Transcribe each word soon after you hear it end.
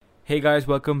Hey guys,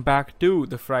 welcome back to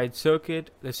the Fried Circuit,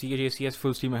 the CAJCS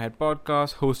Full Steam Ahead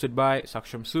podcast, hosted by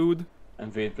Saksham Sood.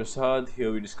 I'm Ved Prasad. Here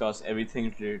we discuss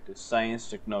everything related to science,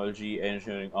 technology,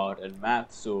 engineering, art, and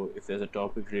math. So if there's a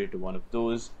topic related to one of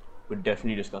those, we're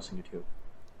definitely discussing it here.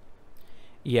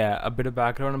 Yeah, a bit of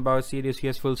background about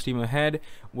CAJCS Full Steam Ahead.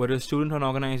 We're a student-run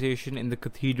organization in the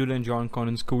Cathedral and John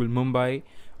Connon School, Mumbai.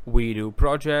 We do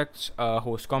projects,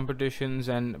 host competitions,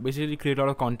 and basically create a lot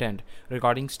of content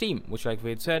regarding STEAM, which, like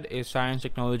Ved said, is science,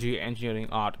 technology, engineering,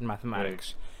 art, and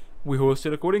mathematics. We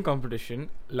hosted a coding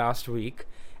competition last week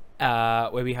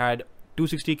where we had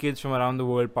 260 kids from around the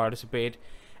world participate,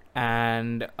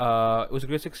 and it was a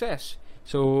great success.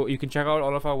 So you can check out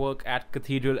all of our work at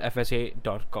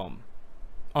cathedralfsa.com.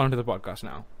 On to the podcast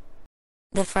now.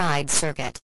 The Fried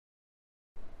Circuit.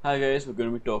 Hi guys, we're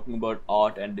going to be talking about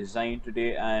art and design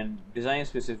today, and design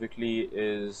specifically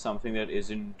is something that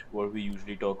isn't what we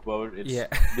usually talk about. It's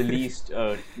the least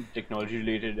technology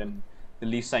related and the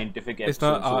least scientific episode. It's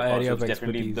not our area so of it's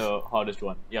definitely expertise. the hardest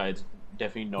one. Yeah, it's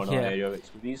definitely not our area of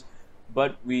expertise.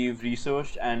 But we've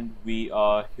researched and we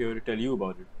are here to tell you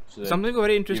about it. So something we're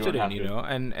very interested in, you know,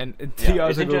 and 3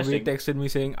 hours ago we texted me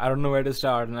saying I don't know where to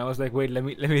start, and I was like, wait, let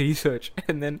me research,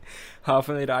 and then half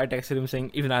an hour I texted him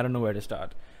saying even I don't know where to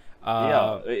start.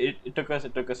 It took us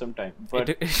some time, but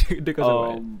it took us a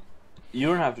while. You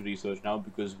don't have to research now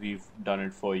because we've done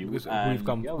it for you, Because and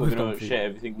we're gonna share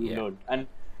everything we learned, and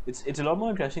it's a lot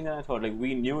more interesting than I thought. Like,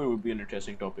 we knew it would be an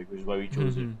interesting topic, which is why we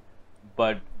chose it,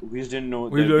 but we just didn't know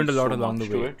we learned a lot along the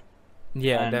way.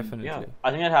 And, definitely. Yeah,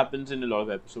 I think that happens in a lot of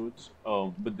episodes,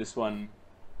 but this one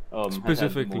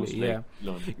specifically,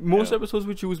 most episodes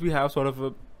we choose, we have sort of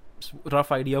a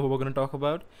rough idea of what we're going to talk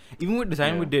about. Even with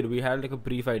design, we had like a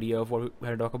brief idea of what we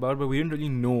had to talk about, but we didn't really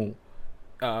know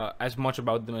as much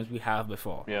about them as we have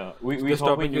before. Yeah, we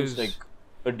thought we knew like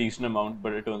a decent amount,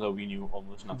 but it turns out we knew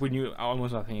almost nothing. We knew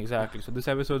almost nothing, exactly. So this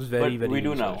episode is very we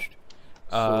do researched.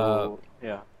 Now.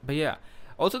 But yeah.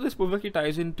 Also, this perfectly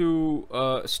ties into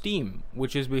STEAM,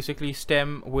 which is basically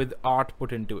STEM with art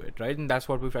put into it, right? And that's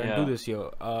what we're trying to do this year.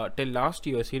 Till last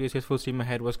year, CAJCS Full Steam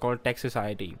Ahead was called Tech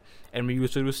Society, and we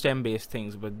used to do STEM-based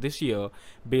things. But this year,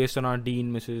 based on our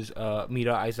dean, Mrs.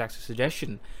 Meera Isaacs'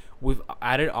 suggestion, we've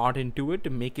added art into it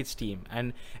to make it STEAM.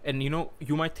 And you know,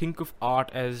 you might think of art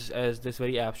as this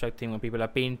very abstract thing where people are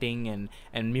painting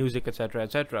and music, etc.,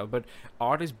 etc. But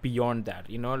art is beyond that.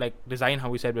 You know, like design,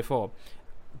 how we said before.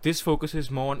 This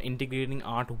focuses more on integrating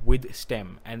art with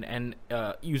STEM and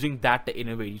using that to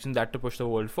innovate, using that to push the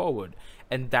world forward.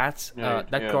 And that's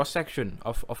cross section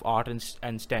of art and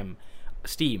STEM,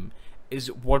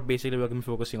 is what basically we're going to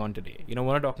be focusing on today. You know,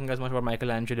 we're not talking as much about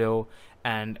Michelangelo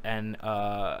and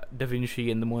Da Vinci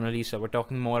and the Mona Lisa. We're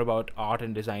talking more about art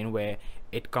and design, where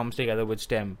it comes together with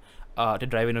STEM to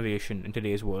drive innovation in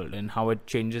today's world, and how it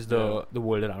changes the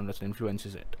world around us and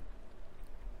influences it.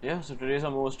 Yeah, so today's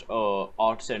our most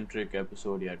art-centric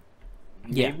episode yet.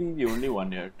 Maybe the only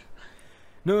one yet.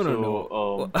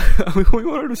 No. We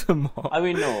want to do some more. I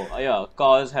mean,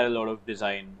 cars had a lot of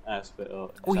design aspect.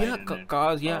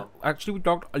 Cars. Actually, we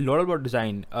talked a lot about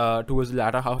design towards the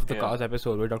latter half of the cars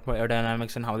episode. We talked about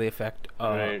aerodynamics and how they affect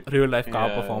real-life car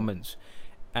performance.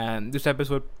 And this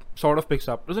episode sort of picks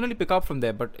up. Doesn't really pick up from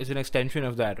there, but it's an extension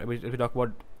of that. We talk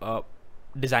about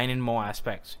design in more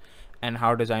aspects, and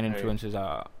how design influences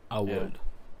our world.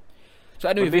 So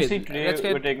anyway, basically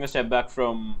today we're taking a step back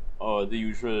from the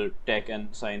usual tech and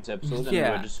science episodes, and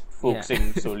we're just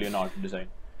focusing solely on art and design.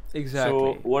 Exactly.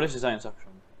 So what is design,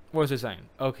 Saksham? What is design?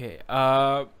 Okay.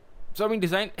 So I mean,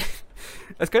 design.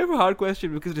 That's kind of a hard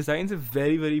question, because design is a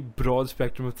very, very broad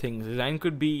spectrum of things. Design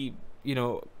could be, you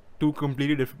know, two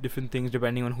completely different things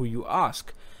depending on who you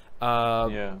ask.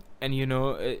 And you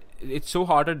know, it's so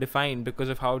hard to define because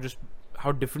of how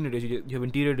different it is. You have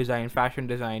interior design, fashion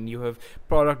design, you have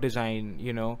product design,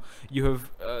 you know, you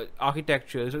have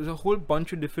architecture. There's a whole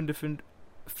bunch of different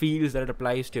fields that it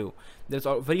applies to. That's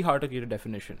all very hard to get a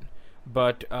definition.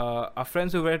 But our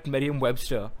friends over at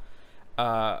Merriam-Webster,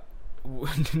 they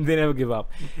never give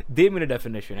up. They made a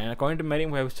definition, and according to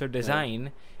Merriam-Webster,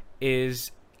 design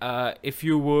is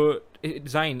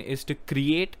design is to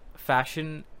create,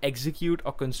 fashion, execute,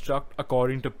 or construct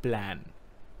according to plan.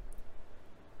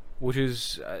 Which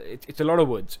is, it's a lot of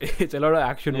words. It's a lot of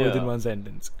action words in one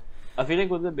sentence. I feel like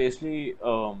what they're basically,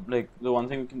 like, the one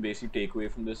thing we can basically take away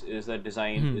from this is that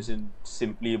design isn't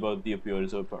simply about the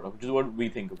appearance of a product, which is what we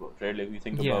think about, right? Like, we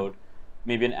think about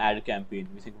maybe an ad campaign,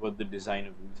 we think about the design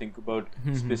of it, we think about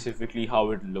specifically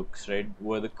how it looks, right?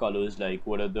 What are the colors like?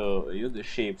 What are the the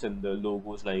shapes and the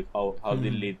logos like? How they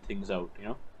laid things out, you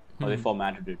know? How they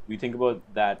formatted it. We think about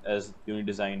that as the only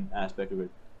design aspect of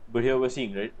it. But here we're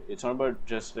seeing, right, it's not about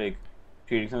just like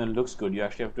creating something that looks good. You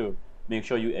actually have to make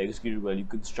sure you execute it well, you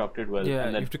construct it well, Yeah,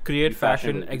 and you that have to create, you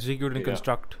fashion fashion, it. execute, and Yeah,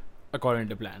 construct according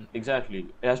to plan. exactly.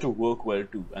 It has to work well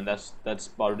too, and that's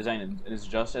part of design, and it's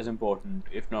just as important,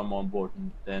 if not more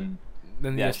important, than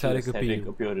Then the the actual aesthetic aesthetic appeal.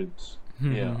 appearance.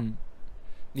 Yeah,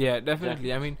 Yeah,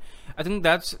 definitely. exactly. I mean, I think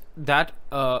that's that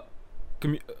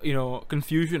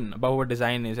confusion about what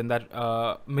design is, and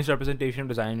that misrepresentation of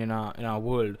design in our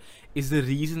world is the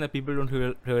reason that people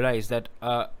don't realize that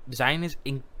design is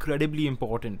incredibly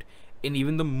important in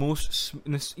even the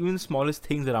even the smallest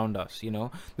things around us.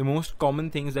 The most common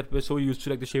things that we're so used to,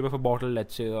 like the shape of a bottle,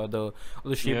 let's say, or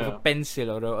the shape of a Yeah, pencil,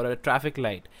 or a traffic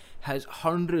light, has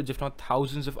hundreds, if not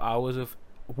thousands, of hours of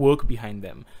work behind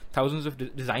them, thousands of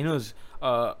designers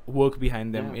work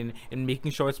behind them yeah, in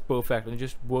making sure it's perfect and it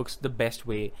just works the best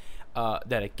way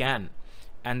that it can.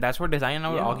 And that's what design, I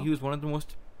would yeah, argue, is one of the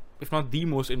most, if not the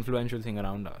most influential thing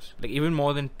around us, like even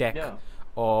more than tech yeah.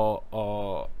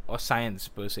 or science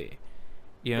per se,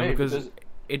 Right, because because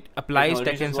it applies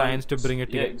technology is tech and just one. science to bring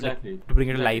it Yeah, together, like exactly, to bring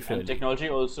it to exactly. life, And really. technology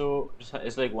also just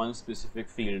is like one specific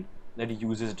field that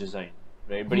uses design,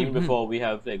 right? But even before we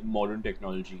have like modern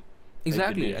technology, like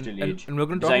the Exactly, and, digital and age, and we're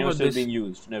going to talk design was about still this being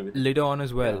used and everything. later on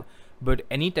as Yeah, well. But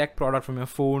any tech product, from your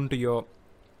phone to your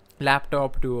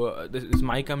laptop to this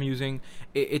mic I'm using,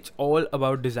 it's all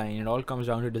about design. It all comes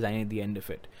down to design at the end of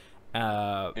it.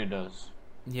 Uh, it does.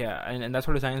 yeah, and that's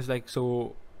what design is like,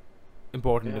 so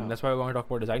important, and Yeah, that's why I want to talk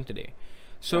about design today.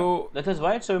 yeah. So That is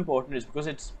why it's so important. Is because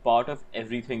it's part of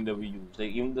everything that we use.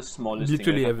 Like even the smallest thing.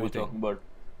 Like literally we're everything. talking about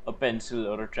a pencil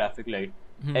or a traffic light.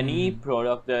 Any Hmm.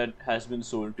 product that has been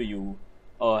sold to you,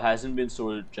 hasn't been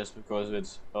sold just because of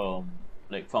its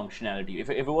like functionality. If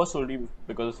it was sold to you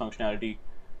because of functionality,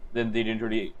 then they didn't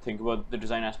really think about the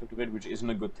design aspect of it, which isn't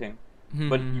a good thing.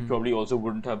 But you Hmm. probably also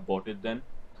wouldn't have bought it then.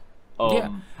 Yeah,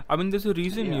 Um, I mean, there's a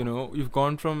reason, yeah, you've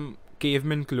gone from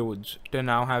caveman clothes to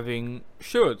now having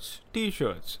shirts,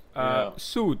 t-shirts, yeah,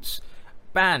 suits,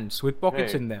 pants with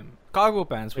pockets right, in them, cargo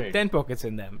pants with right, 10 pockets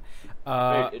in them.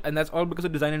 right. It, And that's all because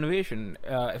of design innovation.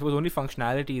 If it was only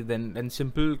functionality, then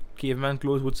simple caveman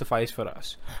clothes would suffice for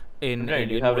us in, right, in,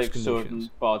 you in have most like conditions. certain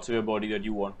parts of your body that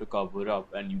you want to cover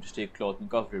up, and you just take cloth and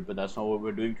cover it. But that's not what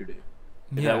we're doing today.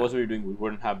 If that Yeah. was what we're doing, we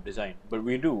wouldn't have design. But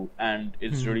we do, and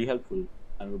it's really helpful.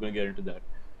 And we're gonna get into that.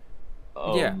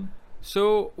 Yeah. Um,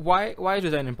 So why is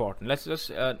design important? Let's just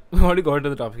we already got into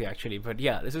the topic actually, but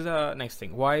yeah, this is our next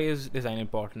thing. Why is design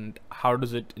important? How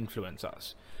does it influence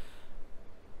us?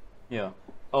 yeah.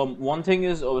 One thing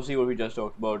is obviously what we just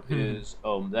talked about is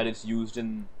that it's used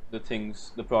in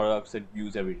the products that you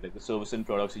use every day, like the service and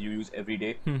products that you use every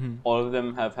day. All of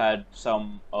them have had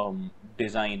some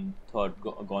design thought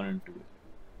gone into it.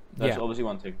 That's Yeah. obviously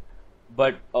one thing.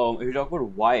 But if you talk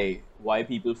about why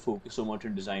people focus so much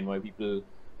on design, why people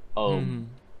um,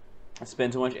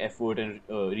 spend so much effort and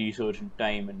research and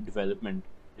time and development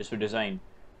just for design,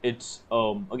 it's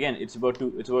again it's about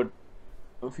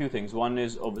a few things. One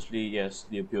is obviously yes,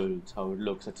 the appearance, how it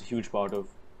looks. That's a huge part of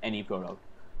any product.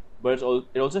 But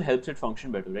it also helps it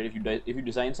function better, right? If you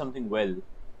design something well,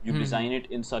 you design it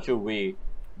in such a way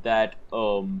that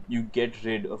you get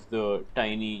rid of the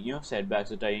tiny setbacks,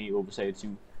 the tiny oversights.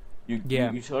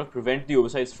 Yeah. You sort of prevent the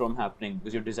oversights from happening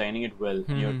because you're designing it well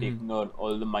and you're taking out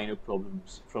all the minor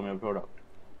problems from your product,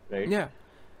 right? Yeah.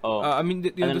 Uh, I mean,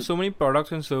 and there's then so many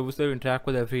products and services that you interact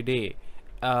with every day,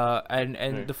 and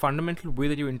right, the fundamental way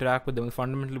that you interact with them, the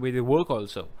fundamental way they work,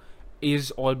 also,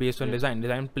 is all based on yeah, design.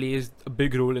 Design plays a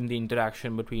big role in the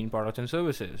interaction between products and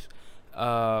services.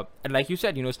 And like you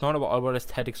said, it's not all about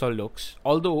aesthetics or looks.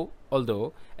 Although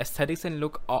aesthetics and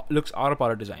looks are a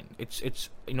part of design. It's yeah,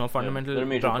 they're fundamental a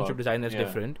major branch of part. design that's Yeah,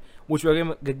 different, which we're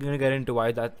gonna get into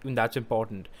why that's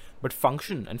important. But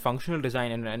function and functional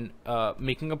design and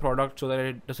making a product so that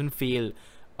it doesn't fail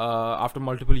after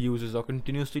multiple uses or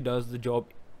continuously does the job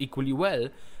equally well,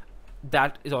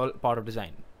 that is all part of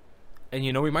design. And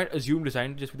we might assume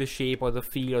design just with the shape or the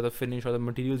feel or the finish or the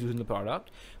materials used in the product,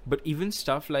 but even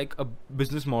stuff like a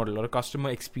business model or a customer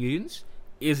experience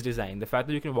is design. The fact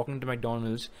that you can walk into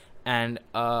McDonald's and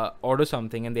order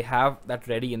something and they have that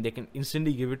ready and they can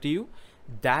instantly give it to you,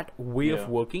 that way of yeah,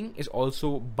 working is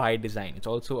also by design. It's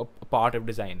also a part of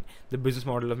design. The business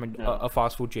model of yeah. a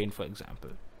fast food chain, for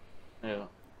example. Yeah.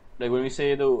 Like when we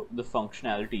say the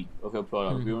functionality of your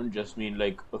product, we don't just mean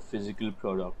like a physical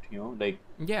product, like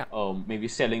Yeah. maybe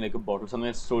selling like a bottle, something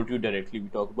that's sold to you directly. We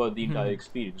talk about the entire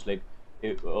experience. Like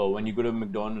when you go to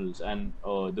McDonald's and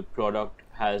the product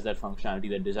has that functionality,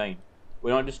 that design.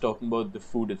 We're not just talking about the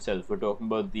food itself. We're talking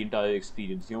about the entire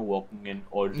experience. Walking in,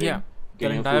 Yeah. ordering,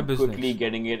 getting your entire food business. quickly,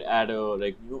 getting it at a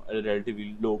like at a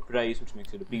relatively low price, which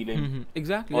makes it appealing.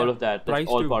 Exactly. All Yeah. of that. That's Price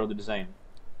all too. part of the design.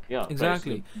 Yeah,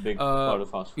 Exactly. price is a big part of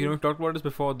fast food. We talked about this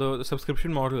before. The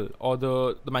subscription model or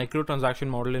the microtransaction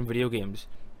model in video games.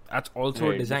 That's also Right,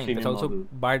 a the design. That's freemium also model.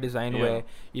 by design, Yeah.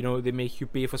 where they make you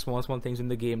pay for small things in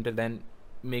the game to then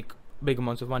make big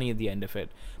amounts of money at the end of it.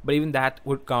 But even that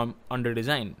would come under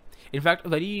design. In fact, a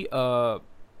very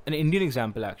an Indian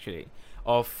example actually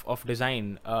of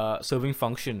design serving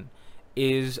function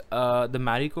is the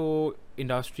Marico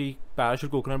industry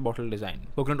parachute coconut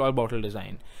oil bottle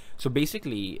design. So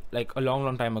basically, like a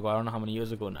long time ago, I don't know how many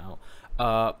years ago now,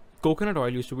 coconut oil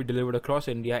used to be delivered across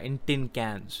India in tin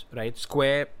cans, right?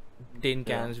 Square tin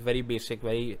cans, very basic,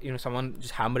 very, someone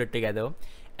just hammered it together,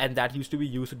 and that used to be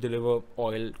used to deliver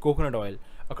coconut oil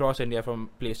across India from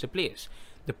place to place.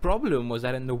 The problem was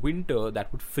that in the winter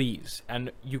that would freeze,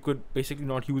 and you could basically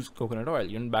not use coconut oil.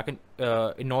 Back in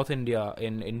North India,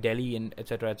 in Delhi, and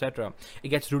etc., it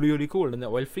gets really cold and the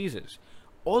oil freezes.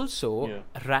 Also,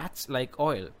 rats like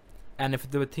oil, and if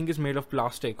the thing is made of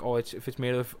plastic, or if it's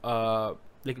made of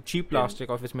like cheap plastic,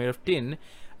 or if it's made of tin,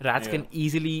 rats can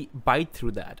easily bite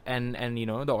through that, and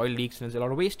the oil leaks and there's a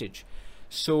lot of wastage.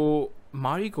 So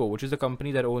Marico, which is the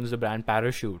company that owns the brand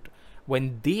Parachute,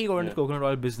 when they got into the coconut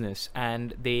oil business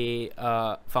and they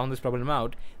found this problem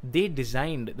out, they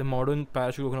designed the modern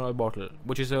Parachute coconut oil bottle,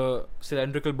 which is a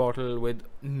cylindrical bottle with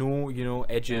no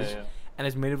edges, and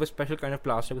is made of a special kind of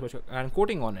plastic with a special kind of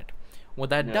coating on it. What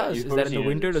that does is that in the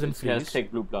winter it doesn't freeze. It has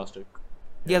thick blue plastic.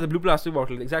 Yeah, the blue plastic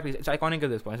bottle, exactly. It's iconic at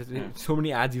this point. So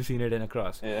many ads you've seen it in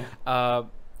across.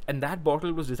 And that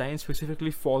bottle was designed specifically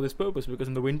for this purpose, because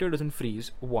in the winter it doesn't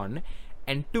freeze, one,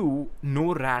 and two,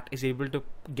 no rat is able to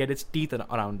get its teeth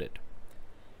around it.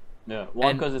 Yeah,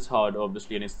 one, because it's hard,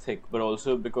 obviously, and it's thick, but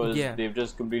also because they've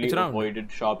just completely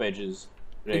avoided sharp edges.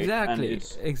 Right?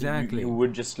 Exactly. You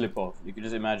would just slip off. You can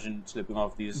just imagine slipping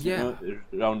off these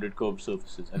rounded curved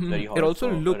surfaces, and very hard it also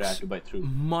for looks a rat to bite through.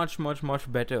 much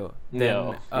better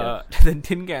than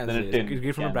tin cans. It's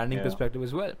great from a branding perspective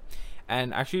as well.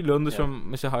 And actually learned this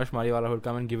from Mr. Harsh Mariwala, who had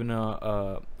come and given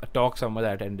a talk somewhere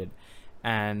that I attended,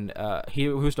 and he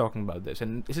was talking about this.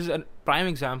 And this is a prime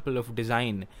example of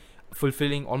design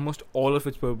fulfilling almost all of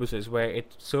its purposes, where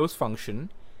it serves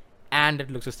function and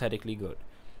it looks aesthetically good.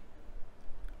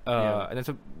 And that's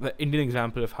an Indian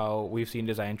example of how we've seen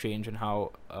design change and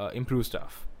how improve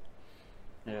stuff.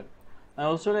 Yeah. And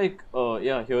also,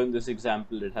 here in this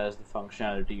example, it has the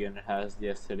functionality and it has the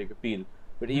aesthetic appeal.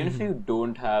 But even if you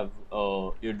don't have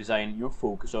your design, you're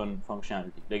focused on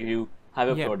functionality. Like if you have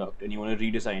a product and you want to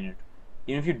redesign it,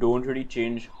 even if you don't really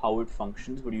change how it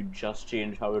functions, but you just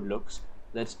change how it looks,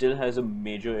 that still has a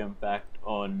major impact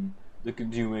on the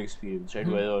consumer experience, right?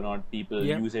 Whether or not people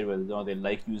use it, whether or not they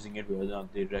like using it, whether or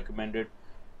not they recommend it.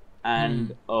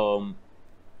 And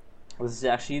this is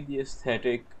actually the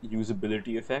aesthetic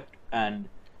usability effect. And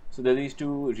so there are these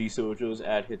two researchers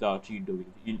at Hitachi doing.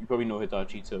 You probably know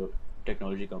Hitachi. It's a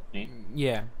technology company.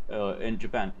 In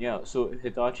Japan. So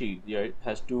Hitachi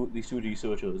has these two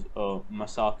researchers,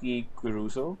 Masaki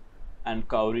Kuruso and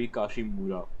Kaori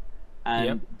Kashimura,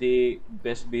 and they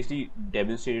basically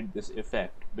demonstrated this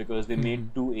effect because they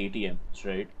made two ATMs,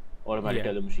 right, automatic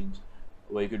teller machines,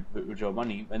 where you could withdraw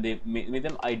money, and they made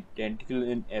them identical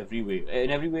in every way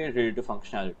related to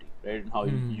functionality, right, and how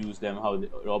you use them, how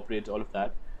it operates, all of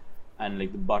that, and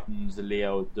like the buttons, the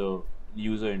layout, the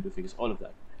user interface, all of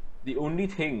that. The only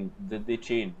thing that they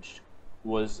changed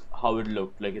was how it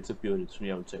looked, like its appearance from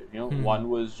the outside. One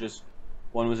was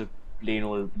a plain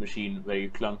old machine, very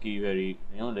clunky, very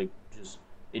just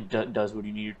it does what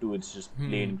you need it to. It's just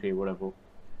plain gray, whatever.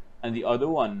 And the other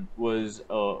one was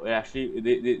actually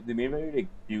they made very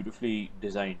beautifully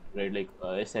designed, right,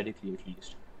 aesthetically at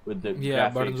least, with the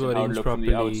graphics and how it looked from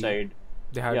the outside.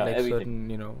 They had everything.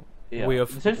 Certain way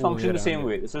of. It still functioned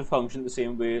the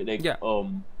same way.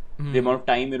 The amount of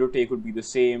time it would take would be the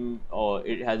same, or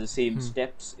it has the same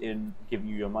steps in giving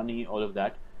you your money, all of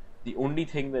that. The only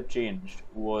thing that changed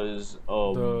was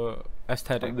the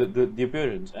aesthetic, the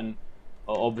appearance, and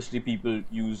obviously people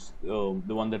use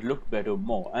the one that looked better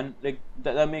more, and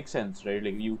that makes sense, right?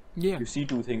 Like you see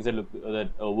two things that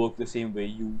work the same way,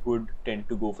 you would tend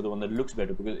to go for the one that looks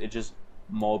better because it's just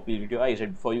more appealing to your eyes,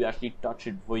 right? Before you actually touch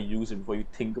it, before you use it, before you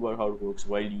think about how it works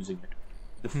while using it.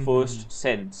 The first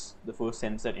sense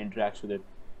that interacts with it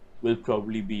will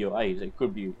probably be your eyes. It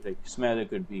could be like smell,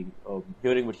 it could be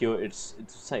hearing, but here it's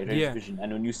sight, right? It's vision.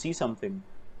 And when you see something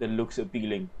that looks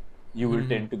appealing, you will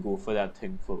tend to go for that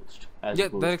thing first.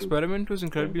 That experiment was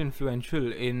incredibly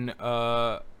influential in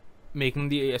making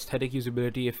the aesthetic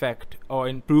usability effect, or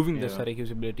improving the aesthetic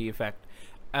usability effect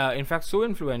in fact, so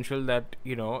influential that,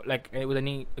 you know, like with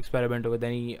any experiment or with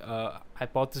any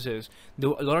hypothesis, there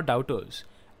were a lot of doubters.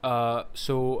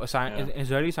 So an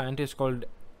Israeli scientist called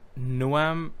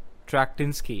Noam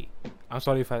Traktinsky, I'm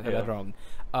sorry if I said that wrong,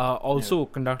 also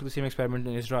conducted the same experiment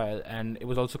in Israel, and it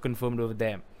was also confirmed over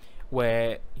there,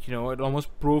 where, you know, it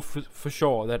almost proved for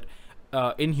sure that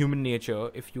in human nature,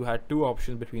 if you had two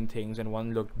options between things and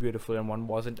one looked beautiful and one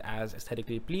wasn't as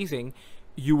aesthetically pleasing,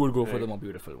 you would go for the more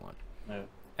beautiful one.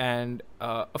 And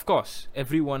of course,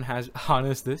 everyone has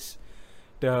harnessed this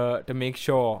to make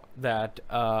sure that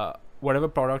whatever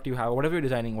product you have, whatever you're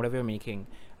designing, whatever you're making,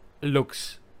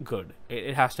 looks good.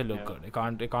 It has to look good. It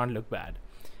can't look bad.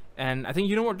 And I think,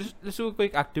 you know what, just let's do a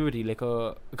quick activity, like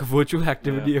a virtual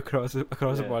activity across a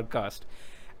podcast.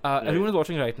 Everyone is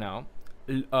watching right now.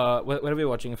 Wherever you're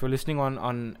watching, if you're listening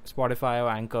on Spotify or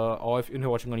Anchor, or if you're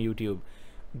watching on YouTube,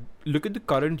 look at the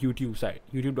current YouTube site,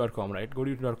 youtube.com, right? Go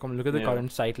to youtube.com, look at the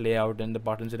current site layout and the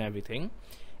buttons and everything,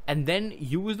 and then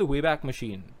use the Wayback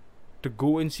Machine to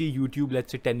go and see YouTube,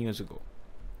 let's say 10 years ago.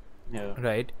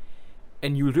 Right?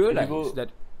 And you realize that...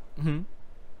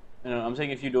 I'm saying,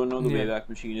 if you don't know the Wayback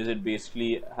Machine, is it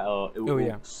basically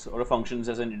it sort of functions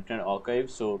as an internet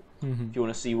archive. So if you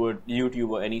want to see what YouTube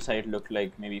or any site looked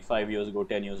like maybe 5 years ago,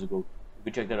 10 years ago, you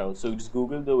can check that out. So just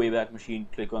Google the Wayback Machine,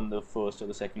 click on the first or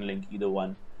the second link, either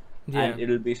one, and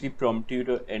it'll basically prompt you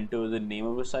to enter the name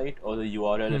of a site or the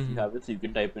URL if you have it. So you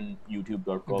can type in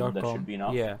youtube.com, that should be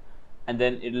enough. And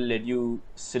then it'll let you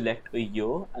select a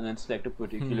year and then select a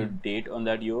particular date on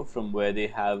that year from where they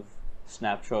have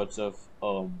snapshots of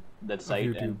that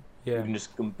site, and you can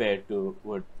just compare to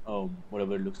what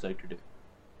whatever it looks like today.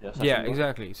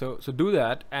 Exactly. So do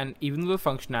that, and even though the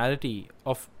functionality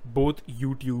of both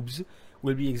YouTubes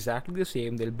will be exactly the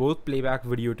same, they'll both play back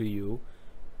video to you,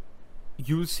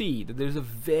 you'll see that there's a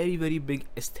very, very big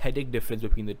aesthetic difference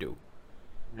between the two.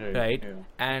 Right?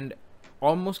 And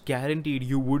almost guaranteed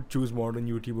you would choose modern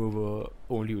YouTube over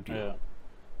old YouTube.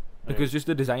 Because just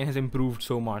the design has improved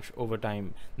so much over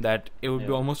time that it would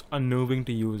be almost unnerving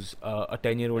to use a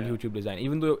 10-year-old YouTube design,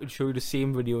 even though it show you the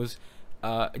same videos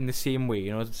in the same way,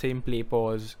 you know, the same play,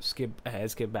 pause, skip ahead,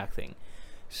 skip back thing.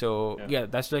 So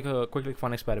that's like a quick,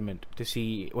 fun experiment to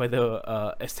see whether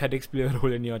aesthetics play a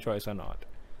role in your choice or not.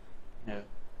 And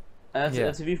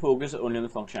that's if you focus only on the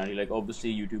functionality. Like,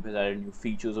 obviously YouTube has added new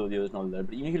features over the years and all that,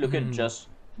 but even if you look at just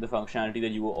the functionality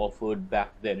that you were offered back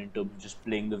then in terms of just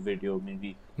playing the video,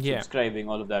 maybe subscribing,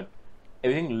 all of that,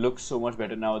 everything looks so much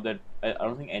better now that I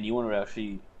don't think anyone would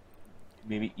actually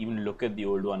maybe even look at the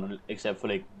old one, except for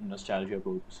like nostalgia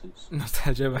purposes.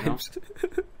 Nostalgia vibes.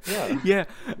 Because I mean, you know,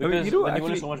 the new one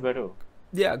actually, is so much better.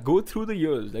 Go through the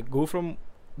years, like go from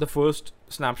the first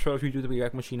snapshot of YouTube the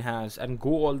Wayback Machine has, and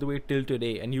go all the way till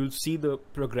today, and you'll see the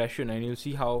progression, and you'll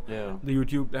see how the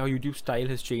YouTube style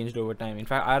has changed over time. In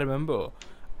fact, I remember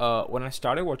when I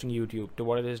started watching YouTube to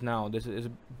what it is now, this has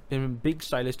been a big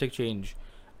stylistic change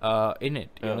in it.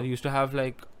 You know, you used to have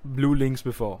like blue links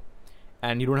before,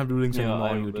 and you don't have blue links anymore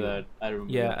on YouTube. I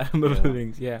remember I remember blue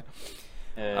links.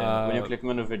 When you're clicking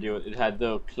on a video, it had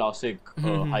the classic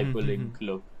hyperlink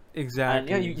look.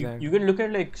 Exactly. And you can look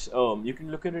at like you can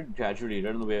look at it gradually,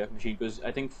 right, on the Wayback Machine, because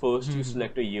I think first you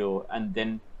select a year, and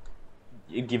then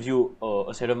it gives you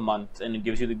a set of months, and it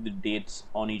gives you the dates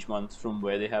on each month from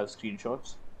where they have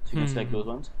screenshots, so you can select those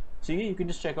ones. So you can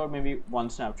just check out maybe one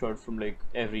snapshot from like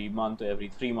every month or every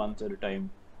 3 months at a time,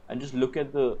 and just look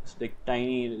at the like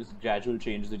tiny gradual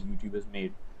changes that YouTube has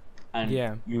made,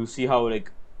 and you'll see how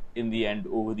like in the end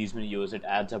over these many years it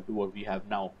adds up to what we have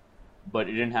now. But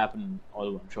it didn't happen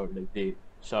all one shot. Like they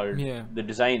started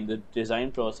the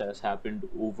design process happened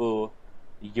over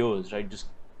years, right? Just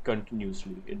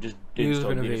continuously. It just didn't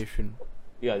stop. Innovation.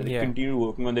 They continued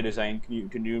working on the design,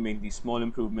 continue to make these small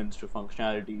improvements to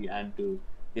functionality and to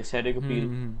the aesthetic appeal,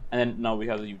 and then now we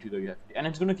have the YouTube that we have, and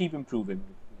it's going to keep improving.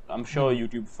 I'm sure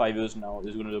YouTube 5 years now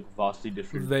is going to look vastly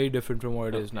different. Very different from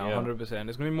what it is now. 100%. It's going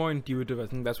to be more intuitive. I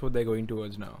think that's what they're going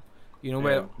towards now. You know,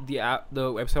 where the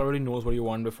website already knows what you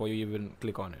want before you even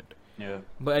click on it.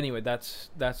 But anyway, that's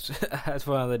that's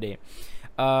for another day.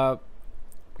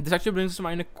 This actually brings to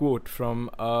mind a quote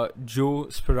from Joe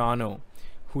Sperano,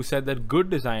 who said that good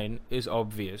design is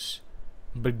obvious,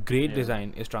 but great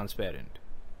design is transparent.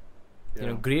 You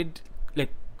know, great, like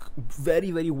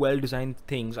very, very well designed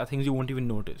things are things you won't even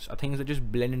notice, are things that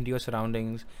just blend into your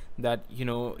surroundings, that you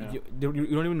know you don't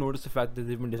even notice the fact that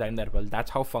they've been designed that well.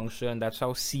 That's how functional and that's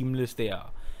how seamless they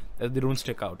are, that they don't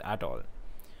stick out at all.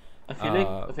 I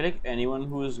feel like anyone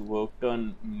who has worked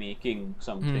on making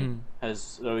something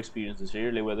has a lot of experience this,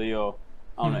 right? Like whether you're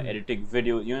I don't know, editing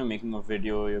video. Making a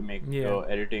video. You're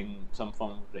editing some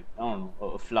form of, like, I don't know,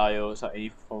 a flyer or any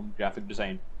form of graphic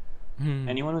design.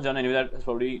 Anyone who's done any of that has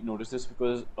probably noticed this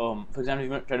because, for example,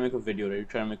 if you try to make a video, right? You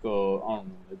try to make I don't know,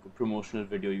 like a promotional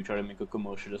video. You try to make a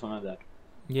commercial or something like that.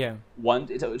 Yeah.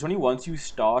 It's only once you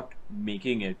start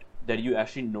making it that you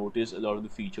actually notice a lot of the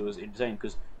features in design,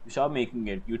 because you start making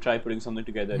it, you try putting something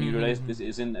together, and you realize this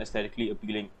isn't aesthetically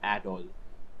appealing at all.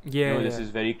 This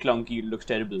is very clunky. It looks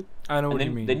terrible. I know what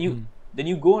you mean. Then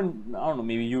you go on, I don't know,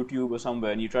 maybe YouTube or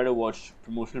somewhere, and you try to watch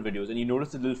promotional videos, and you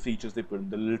notice the little features they put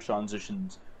in, the little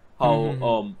transitions.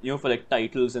 How for like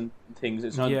titles and things,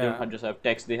 it's not they don't just have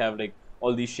text. They have like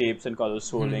all these shapes and colors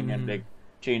swirling and like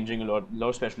changing a lot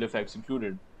of special effects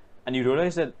included. And you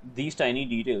realize that these tiny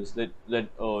details that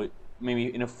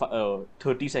maybe in a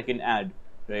 30-second ad,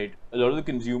 right? A lot of the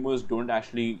consumers don't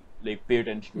actually like pay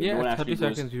attention to. Yeah, no one 30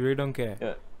 seconds. You really don't care.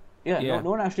 No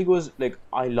one actually goes like,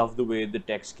 I love the way the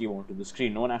text came onto the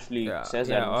screen. No one actually says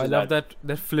that. I love that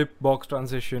flip box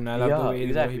transition. I love the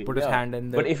way he put his hand in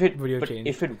the video change.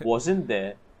 If it wasn't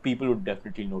there, people would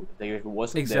definitely notice. Like, if it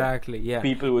wasn't there,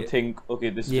 people would think,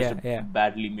 okay, this is just a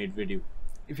badly made video.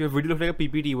 If your video looked like a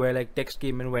PPT where like text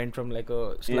came and went from like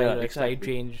a slide, slide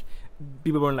change,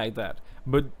 people won't like that.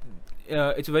 But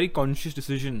it's a very conscious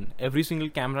decision. Every single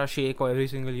camera shake or every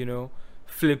single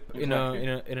flip in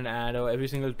an ad, or every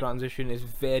single transition is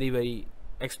very, very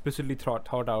explicitly thought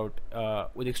out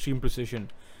with extreme precision,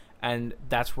 and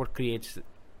that's what creates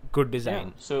good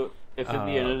design. So if at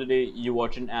the end of the day you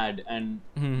watch an ad and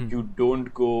you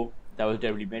don't go, that was a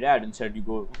terribly made ad, instead you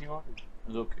go, you know what, it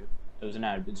was okay, it was an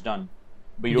ad, it's done,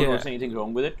 but you don't notice anything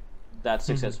wrong with it, that's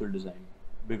successful design,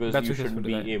 because you shouldn't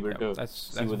be able to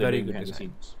see what they're doing behind the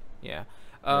scenes.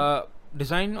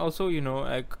 Design also,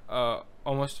 like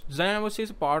almost design, I would say, is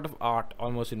a part of art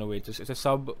almost in a way. It's a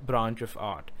sub branch of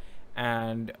art,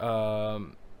 and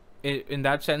in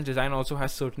that sense, design also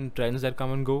has certain trends that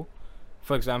come and go.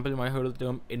 For example, you might have heard of the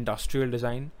term industrial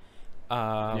design,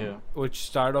 which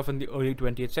started off in the early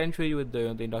 20th century with the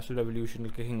Industrial Revolution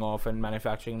kicking off and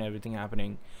manufacturing and everything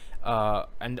happening,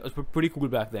 and it was pretty cool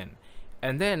back then.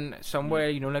 And then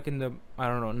somewhere, like in the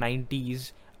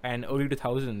 90s and early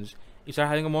 2000s, you start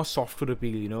having a more software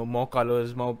appeal, more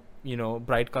colors, more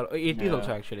bright color. 80s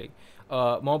also actually,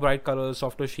 more bright colors,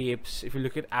 softer shapes. If you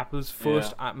look at Apple's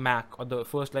first Mac, or the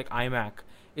first like iMac,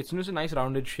 it's just a nice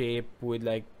rounded shape with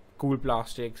like cool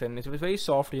plastics, and it's very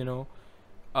soft,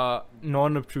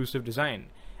 non-obtrusive design,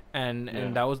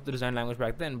 and that was the design language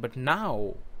back then. But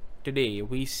now, today,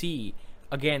 we see,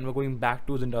 again, we're going back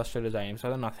to the industrial design.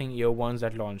 So the Nothing Ear ones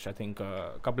that launched, I think,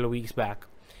 a couple of weeks back,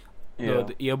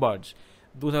 the earbuds.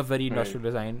 Those are very industrial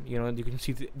design. You can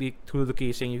see through the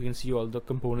casing, you can see all the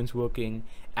components working.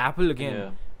 Apple,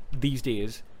 again, these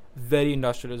days, very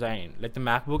industrial design. Like the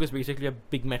MacBook is basically a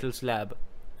big metal slab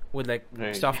with like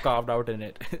stuff carved out in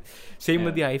it. Same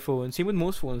with the iPhone. Same with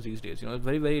most phones these days.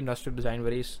 Very, very industrial design.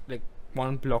 Very like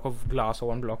one block of glass or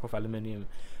one block of aluminium,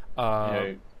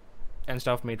 and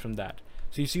stuff made from that.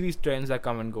 So you see these trends that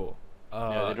come and go. They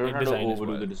don't have to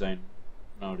overdo the design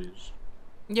nowadays.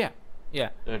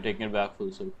 They're taking it back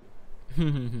full circle.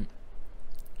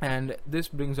 And this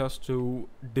brings us to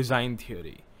design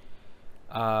theory.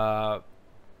 No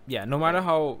matter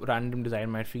how random design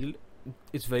might feel,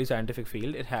 it's a very scientific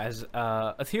field. It has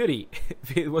a theory.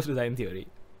 It was design theory.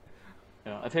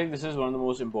 I think this is one of the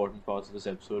most important parts of this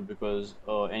episode, because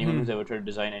anyone who's ever tried to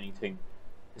design anything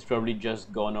has probably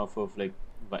just gone off of like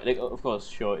of course,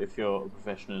 sure, if you're a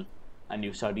professional and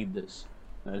you studied this,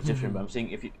 it's different. But I'm saying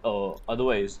if you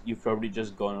otherwise, you've probably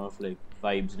just gone off like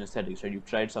vibes and aesthetics, right? You've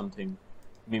tried something,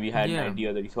 maybe had an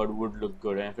idea that you thought would look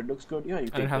good, and if it looks good, you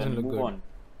take it and move on.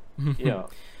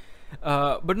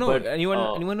 But no,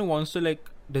 anyone who wants to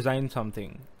like design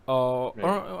something, or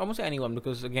I won't say anyone,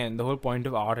 because again, the whole point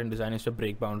of art and design is to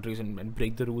break boundaries and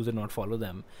break the rules and not follow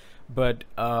them. But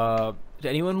to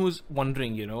anyone who's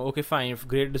wondering, okay, fine, if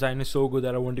great design is so good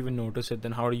that I won't even notice it,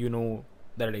 then how do you know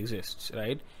that it exists,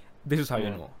 right? This is how you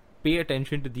know. Pay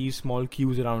attention to these small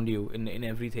cues around you in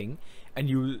everything, and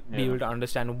you'll be able to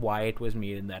understand why it was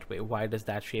made in that way. Why does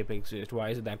that shape exist? Why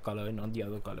is it that color and not the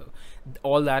other color?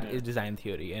 All that is design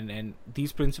theory, and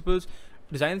these principles,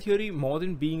 design theory, more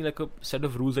than being like a set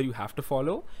of rules that you have to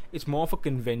follow, it's more of a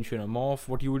convention, or more of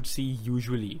what you would see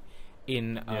usually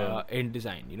in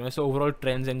design. It's overall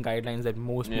trends and guidelines that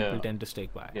most people tend to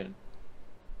stick by.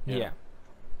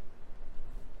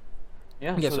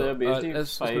 So there are basically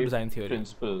five design theory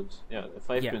principles.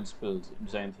 Five principles in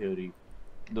design theory.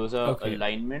 Those are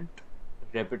alignment,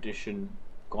 repetition,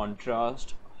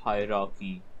 contrast,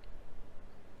 hierarchy,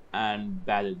 and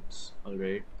balance. All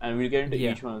right, and we'll get into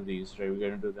Yeah. each one of these. Right, we'll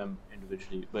get into them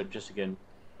individually. But just again,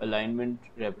 alignment,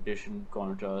 repetition,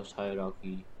 contrast,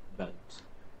 hierarchy, balance.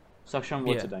 Saksham,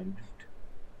 what's Yeah. alignment?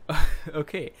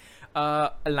 Okay.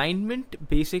 Alignment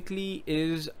basically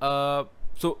is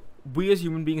so we as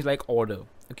human beings like order.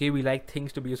 Okay, we like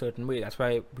things to be a certain way. That's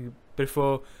why we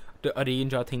prefer to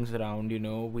arrange our things around.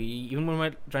 We, even when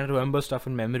we're trying to remember stuff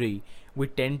in memory, we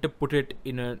tend to put it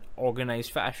in an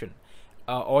organized fashion.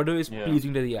 Order is Yeah.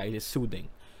 pleasing to the eye, is soothing.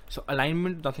 So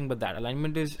alignment, nothing but that.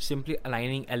 Alignment is simply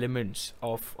aligning elements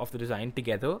of the design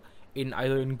together in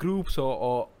either in groups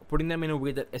or putting them in a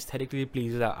way that aesthetically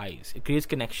pleases our eyes. It creates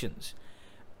connections.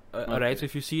 Alright, so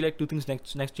if you see like two things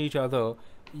next to each other,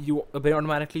 you very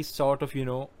automatically sort of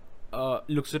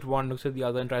looks at one, looks at the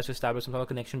other, and tries to establish some sort of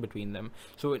connection between them.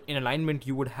 So in alignment,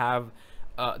 you would have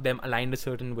them aligned a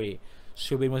certain way,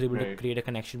 so your brain was able to Right. create a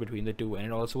connection between the two, and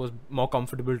it also was more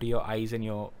comfortable to your eyes and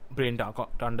your brain to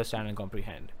understand and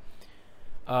comprehend.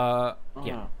 Yeah.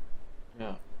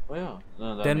 Yeah. Oh yeah.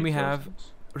 No, that Then we makes a lot of have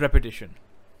sense. repetition.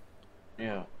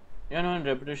 Yeah. Yeah, no, in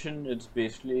repetition, it's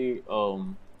basically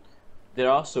there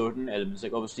are certain elements.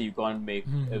 Like obviously, you can't make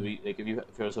every if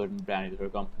you're a certain brand, if you're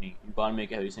a company, you can't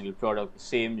make every single product the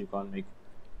same. You can't make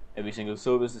every single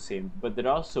service the same. But there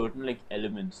are certain like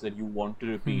elements that you want to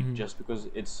repeat just because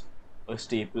it's a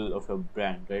staple of your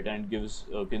brand, right? And it gives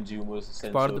consumers a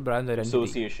sense Part of the of brand's identity.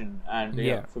 association and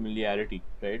Yeah. familiarity,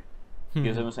 right?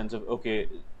 Gives them a sense of, okay,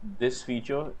 this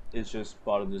feature is just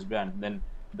part of this brand. Then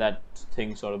that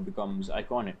thing sort of becomes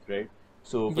iconic, right?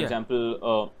 So, for Yeah.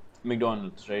 example,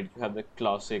 McDonald's, right? You have the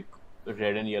classic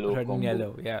red and yellow Red and combo.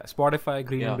 yellow. Yeah. Spotify,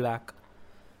 green Yeah. and black.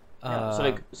 Yeah. So,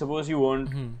 like, suppose you weren't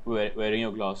mhm. wearing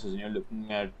your glasses and you're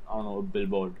looking at, I don't know, a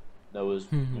billboard that was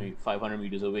maybe 500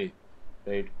 meters away,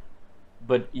 right?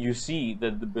 But you see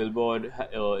that the billboard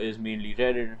is mainly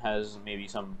red and has maybe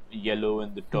some yellow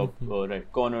in the top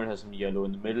right corner, has some yellow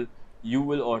in the middle. You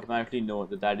will automatically know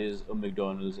that that is a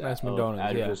McDonald's, That's McDonald's, yeah.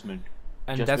 advertisement.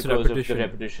 And Just that's because repetition of the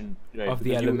repetition, right? of the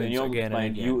Because you, in elements your again and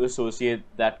mind, again. you associate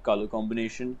that color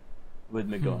combination with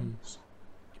McDonald's.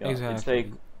 Yeah,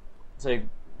 Exactly. it's like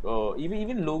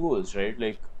even logos, right?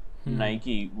 Like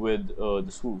Nike with the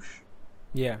swoosh.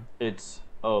 Yeah. It's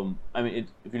I mean,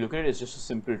 if you look at it, it's just a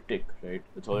simple tick, right?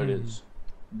 That's all it is.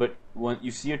 But when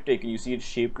you see a tick and you see it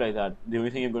shaped like that, the only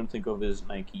thing you're going to think of is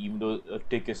Nike, even though a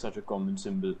tick is such a common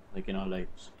symbol, like in our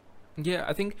lives. Yeah,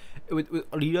 I think with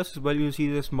Adidas as well, you see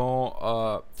this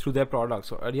more through their products.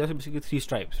 So Adidas is basically three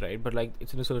stripes, right? But like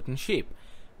it's in a certain shape.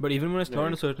 But even when it's not in a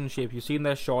Right. certain shape, you see in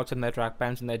their shorts and their track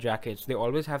pants and their jackets, they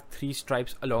always have three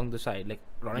stripes along the side, like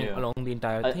running Yeah. along the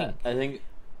entire I, thing. I think,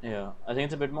 yeah, I think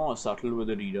it's a bit more subtle with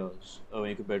Adidas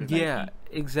when you compare to Yeah, Nike.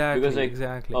 exactly, Because like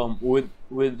exactly.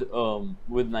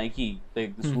 with Nike,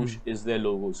 like the swoosh is their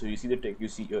logo. So you see the tick,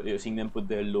 you're seeing them put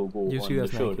their logo You on see the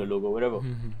that's shirt Nike. or logo, whatever.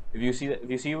 If you see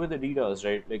with Adidas,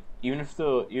 right? Like even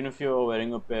if you're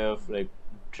wearing a pair of like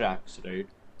tracks, right?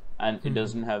 And it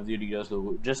doesn't have the Adidas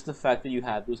logo. Just the fact that you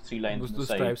have those three lines on the Those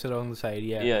side, stripes along the side,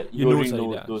 yeah. yeah, You you know already it's know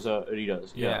Adidas. those are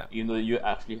Adidas. Yeah. Yeah. Even though you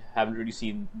actually haven't really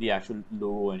seen the actual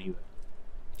logo anywhere.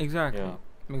 Exactly. Yeah.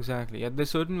 Exactly. Yeah, there's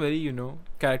certain very,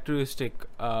 characteristic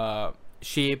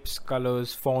shapes,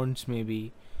 colors, fonts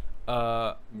maybe.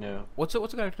 Yeah. What's a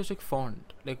characteristic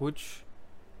font? Like which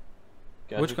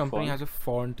Classic company font. has a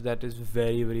font that is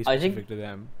very, very I think- specific to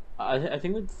them? I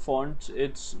think with fonts,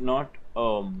 it's not.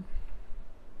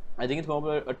 I think it's more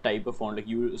about a type of font. Like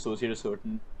you associate a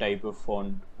certain type of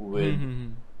font with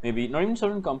maybe not even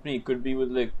certain company. It could be with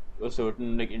like a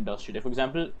certain like industry. Like for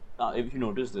example, if you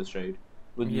notice this, right,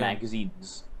 with Yeah.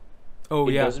 magazines, Oh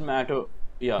it yeah. doesn't matter.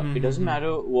 Yeah, it doesn't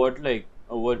matter what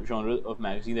what genre of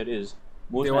magazine that is.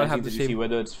 Most They all have magazines the that you see, same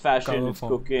whether it's fashion, cover it's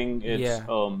font. cooking, it's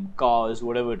Yeah. cars,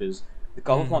 whatever it is. The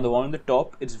cover font, the one on the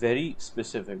top, it's very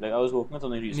specific. Like I was working on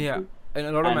something recently. Yeah. And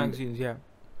a lot of And- magazines, yeah.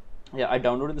 Yeah, I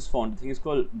downloaded this font. I think it's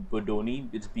called Bodoni.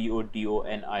 It's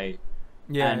Bodoni.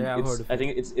 Yeah, And yeah, I've it's, heard of I it.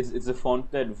 think it's a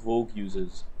font that Vogue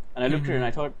uses. And I looked at it and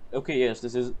I thought, okay, yes,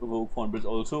 this is a Vogue font, but it's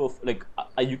also like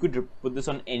you could put this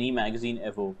on any magazine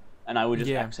ever, and I would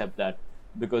just Yeah. accept that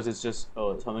because it's just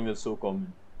something that's so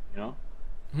common, you know?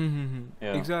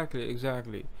 Yeah.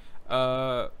 Exactly.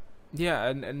 Yeah,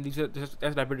 and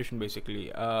that's repetition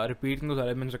basically. Repeating those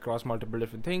elements across multiple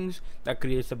different things that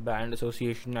creates a brand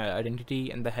association identity,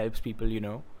 and that helps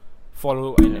people,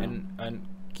 follow and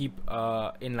keep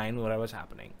in line with whatever's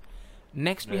happening.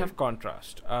 Next, we Right. have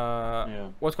contrast. Yeah.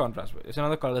 What's contrast? It's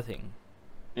another color thing.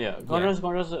 Yeah, contrast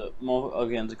more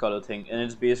again the color thing, and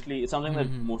it's something that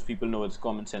most people know. It's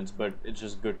common sense, but it's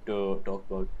just good to talk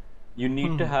about. You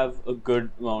need to have a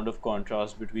good amount of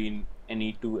contrast between any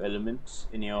two elements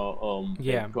in your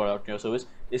Yeah. like product or your service,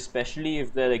 especially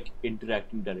if they're like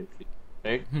interacting directly,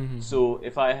 right? Hmm. So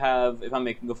if I'm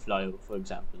making a flyer, for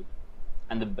example,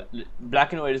 and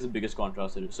black and white is the biggest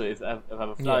contrast there is. So if I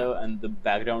have a Yeah. flyer and the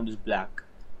background is black,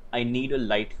 I need a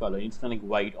light color. I need something like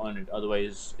white on it.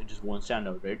 Otherwise, it just won't stand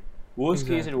out, right? Worst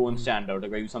case, it Exactly. won't stand out.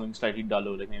 Like maybe something slightly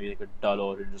duller, like maybe like a dull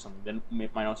orange or something. Then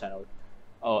it might not stand out.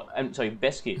 I'm sorry.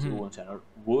 Best case, it won't stand out.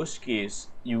 Worst case,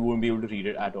 you won't be able to read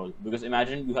it at all. Because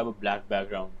imagine you have a black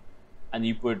background, and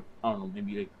you put, I don't know,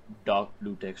 maybe like dark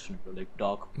blue text on it or like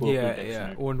dark purple Yeah. text on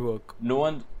Yeah. it. Won't work. No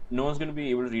one's gonna be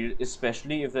able to read it,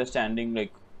 especially if they're standing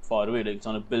like far away, like it's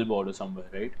on a billboard or somewhere,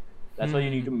 right? That's why you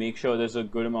need to make sure there's a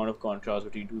good amount of contrast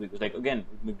between two things. Like again,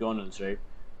 with McDonald's, right?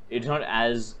 It's not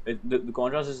as the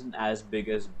contrast isn't as big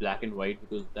as black and white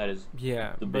because that is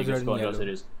Yeah. the But biggest red and contrast yellow.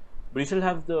 there is. But you still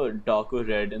have the darker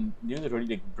red and the really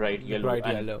like bright The yellow, bright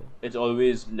and yellow. it's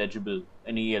always legible.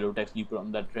 Any yellow text you put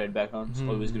on that red background, it's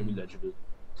always going to be legible,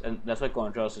 and that's why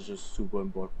contrast is just super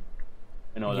important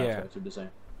in all Yeah. aspects of design.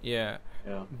 Yeah.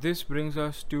 Yeah. This brings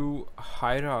us to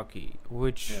hierarchy,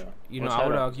 which Yeah. I What's would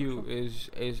hierarchy, argue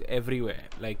Saksham? is everywhere.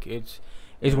 Like it's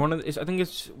one of I think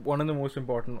it's one of the most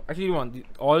important. Actually,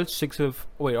 all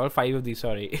five of these.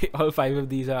 Sorry, all five of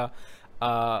these are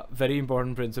very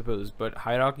important principles. But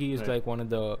hierarchy is Right. like one of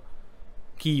the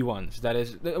key ones. That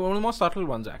is one of the more subtle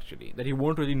ones actually that you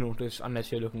won't really notice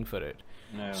unless you're looking for it.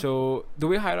 Yeah. So the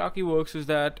way hierarchy works is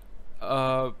that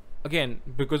again,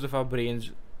 because of our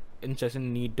brains incessant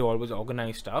need to always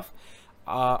organize stuff,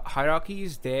 hierarchy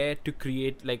is there to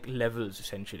create like levels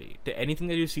essentially. To anything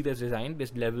that you see that's designed,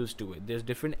 there's levels to it. There's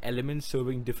different elements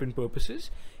serving different purposes,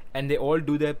 and they all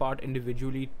do their part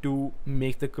individually to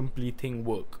make the complete thing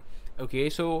work.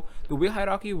 Okay, so the way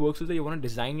hierarchy works is that you want to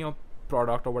design your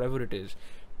product or whatever it is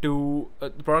to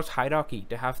the product's hierarchy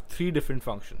to have three different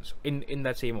functions in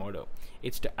that same order.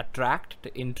 It's to attract,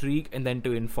 to intrigue, and then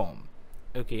to inform.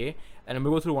 Okay, and I'm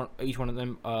gonna go through each one of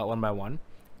them one by one.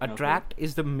 Attract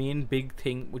is the main big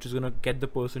thing which is gonna get the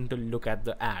person to look at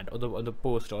the ad or the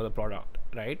post or the product,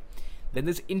 right? Then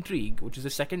there's intrigue, which is the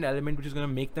second element which is gonna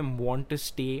make them want to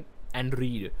stay and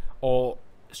read or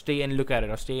stay and look at it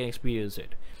or stay and experience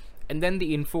it. And then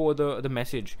the info or the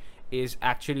message is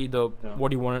actually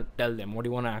what you want to tell them, what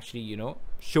you want to actually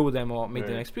show them or make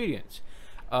them experience.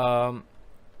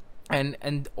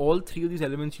 And all three of these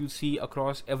elements you'll see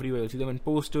across everywhere. You'll see them in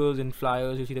posters, in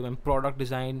flyers. You'll see them in product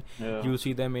design. You'll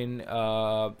see them in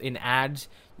ads.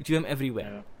 You see them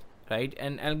everywhere, right?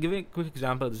 And I'll give you a quick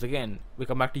example of this. Again, we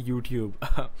come back to YouTube.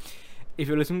 If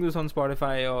you're listening to this on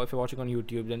Spotify or if you're watching on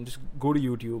YouTube, then just go to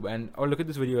YouTube or look at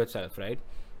this video itself, right?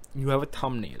 You have a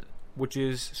thumbnail which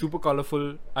is super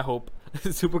colorful. I hope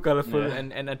super colorful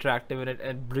and attractive, and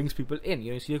it brings people in.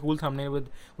 You see a cool thumbnail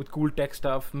with cool tech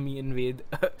stuff, me and Ved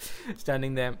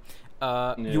standing there.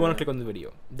 You want to click on the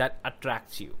video. That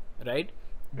attracts you, right?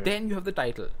 Then you have the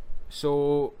title.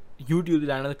 So YouTube, the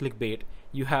land of the clickbait,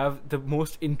 you have the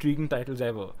most intriguing titles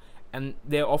ever, and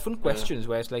there are often questions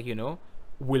where it's like,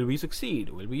 will we succeed?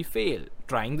 Will we fail?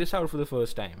 Trying this out for the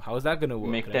first time, how is that gonna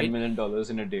work? Make $10 million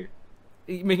in a day.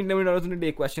 Making $10 million in a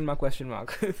day? Question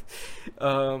mark.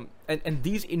 And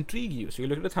these intrigue you. So you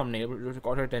look at the thumbnail, which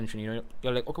caught your attention. You're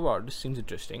like, okay, wow, this seems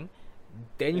interesting.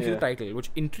 Then you see the title, which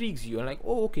intrigues you, and like,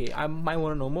 oh, okay, I might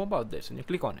want to know more about this, and you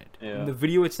click on it. And the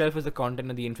video itself is the content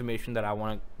and the information that I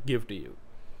want to give to you,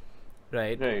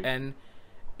 right? And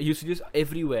you see this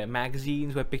everywhere.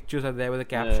 Magazines where pictures are there with a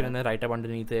caption and a write-up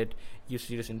underneath it. You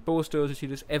see this in posters. You see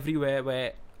this everywhere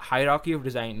where hierarchy of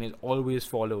design is always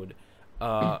followed.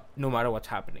 No matter what's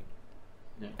happening,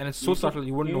 and it's so subtle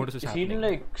you wouldn't notice it's happening. It's even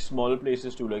like smaller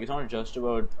places too. Like it's not just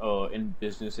about in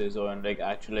businesses or in like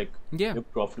actual like your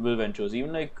profitable ventures.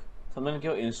 Even like something like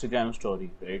your Instagram story,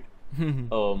 right?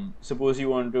 Suppose you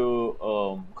want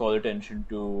to call attention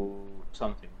to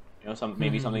something,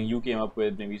 maybe something you came up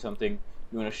with, maybe something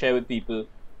you want to share with people.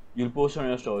 You'll post on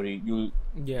your story. You'll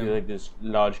do like this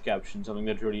large caption, something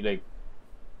that really like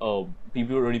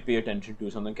people really pay attention to,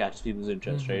 something catches people's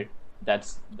interest, right?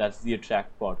 That's the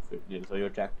attract part of it. So you're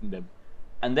attracting them,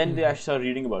 and then they actually start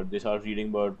reading about it. They start reading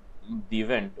about the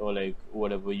event or like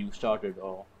whatever you started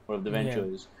or whatever the venture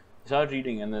is. They start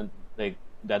reading, and then like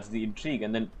that's the intrigue.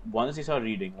 And then once they start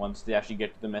reading, once they actually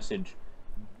get to the message,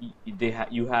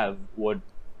 you have what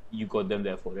you got them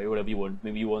there for, right? Whatever you want.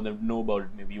 Maybe you want them to know about it.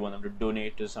 Maybe you want them to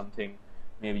donate to something.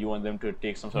 Maybe you want them to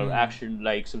take some sort of action,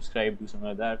 like subscribe to something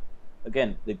like that.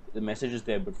 Again, the message is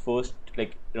there, but first,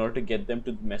 like in order to get them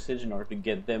to the message, in order to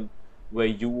get them where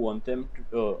you want them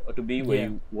to be,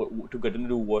 to get them to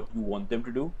do what you want them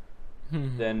to do,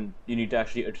 then you need to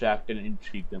actually attract and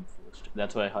intrigue them first.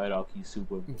 That's why hierarchy is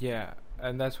super important. Yeah,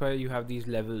 and that's why you have these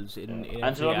levels in And it's a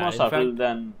every lot more ad. In subtle fact,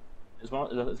 than it's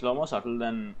a lot more subtle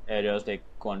than areas like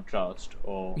contrast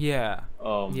or yeah,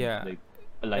 like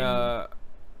alignment. uh,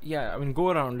 yeah. I mean, go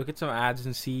around, look at some ads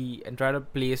and see, and try to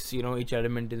place, each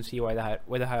element and see where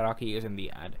the hierarchy is in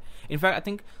the ad. In fact, I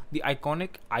think the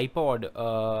iconic iPod,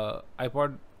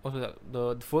 also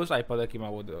the first iPod that came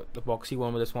out with the boxy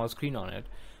one with a small screen on it.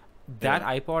 That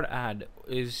iPod ad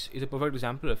is a perfect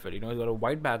example of it. It's got a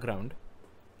white background,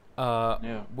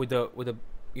 with a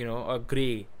a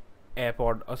gray a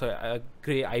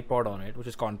gray iPod on it, which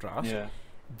is contrast. Yeah.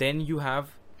 Then you have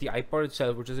the iPod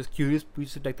itself, which is this curious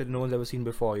piece of tech that no one's ever seen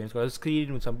before. It's got a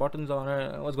screen with some buttons on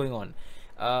it. What's going on?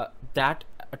 That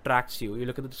attracts you. You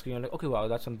look at the screen, you're like, okay, wow,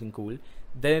 that's something cool.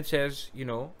 Then it says,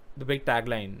 the big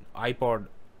tagline, iPod,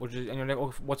 and you're like,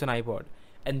 oh, what's an iPod?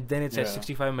 And then it says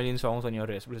 65 million songs on your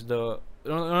wrist, which is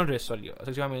not wrist, sorry,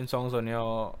 65 million songs on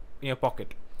your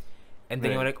pocket. And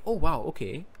then you're like, oh wow,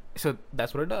 okay, so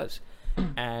that's what it does.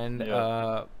 And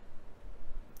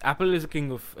Apple is the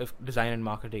king of design and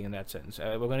marketing in that sense.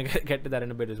 We're going to get to that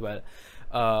in a bit as well.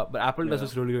 But Apple does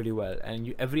this really, really well.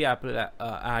 And every Apple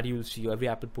ad you'll see, or every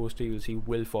Apple poster you'll see,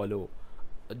 will follow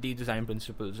the design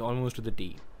principles almost to the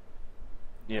T.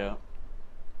 Yeah.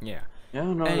 Yeah. Yeah,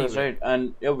 no, Anyway. that's right.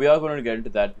 And we are going to get into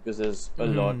that because there's a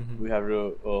lot we have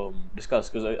to discuss.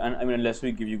 Because I mean, unless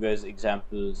we give you guys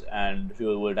examples and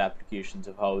real-world applications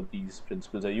of how these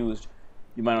principles are used,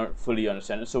 you might not fully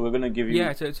understand it. So we're going to give you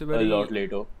it's a very, a lot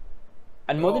later.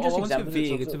 And more than just examples,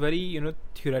 vague. It's a very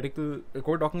theoretical.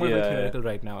 We're talking about very theoretical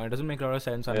right now, and it doesn't make a lot of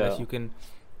sense unless you can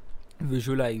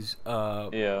visualize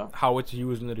how it's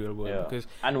used in the real world. Because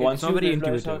it's not very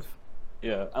intuitive.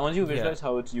 And once you visualize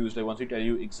how it's used, like once we tell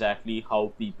you exactly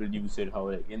how people use it, how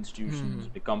like institutions,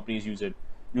 like companies use it,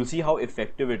 you'll see how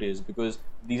effective it is, because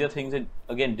these are things that,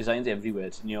 again, design's everywhere.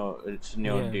 It's in your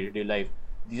day-to-day life.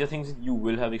 These are things that you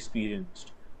will have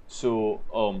experienced. So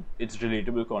it's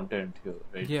relatable content here,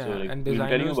 right? Yeah, so like and we'll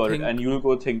tell you about it, and you'll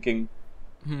go thinking,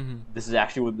 Mm-hmm. this is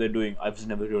actually what they're doing. I've just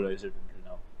never realized it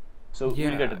until now. So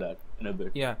we'll get to that in a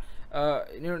bit. Yeah.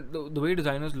 The way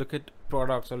designers look at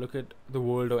products or look at the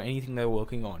world or anything they're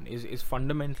working on is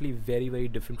fundamentally very, very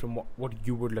different from what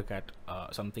you would look at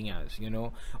something as.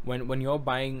 When you're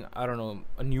buying, I don't know,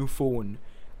 a new phone,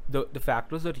 the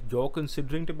factors that you're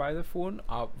considering to buy the phone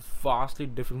are vastly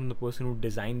different from the person who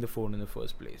designed the phone in the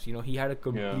first place. He had a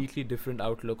completely different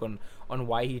outlook on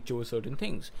why he chose certain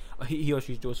things. He or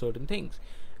she chose certain things.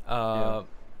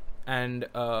 And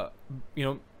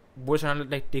we're trying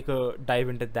to take a dive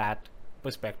into that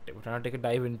perspective. We're trying to take a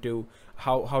dive into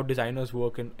how designers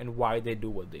work and why they do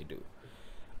what they do.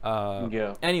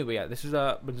 Anyway, this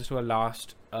brings us to our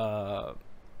last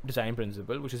design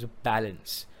principle, which is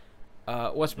balance.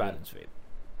 What's balance, Ved?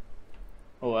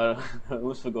 Oh, I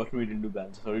almost forgot we didn't do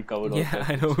balance. So we covered all that.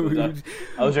 I know.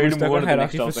 I was ready to move on to the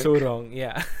next topic. For so long,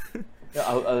 yeah.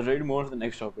 I was ready to move on to the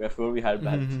next topic. I forgot we had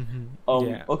balance.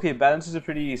 Okay, balance is a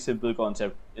pretty simple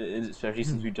concept, especially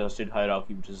since we just did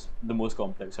hierarchy, which is the most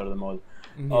complex out of them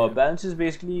all. Balance is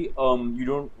basically you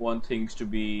don't want things to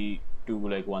be too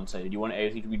one-sided. You want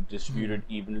everything to be distributed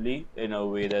evenly in a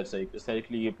way that's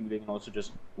aesthetically appealing and also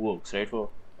just works, right? For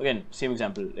again, same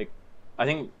example. I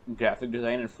think graphic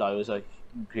design and flyers are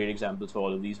great examples for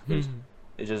all of these because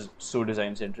it's just so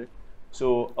design-centric.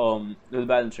 So the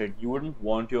balance, right? You wouldn't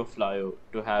want your flyer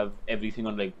to have everything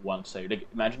on one side.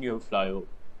 Imagine you have a flyer,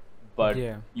 but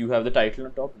you have the title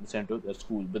on top in the center. That's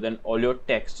cool. But then all your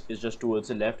text is just towards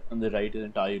the left, and the right is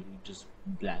entirely just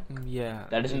blank. That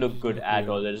doesn't look good at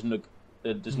all. That doesn't look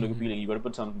appealing. You got to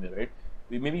put something there, right?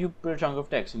 Maybe you put a chunk of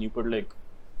text and you put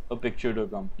a picture to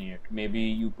accompany it. Maybe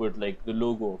you put the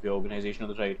logo of your organization on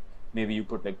the right. Maybe you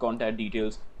put contact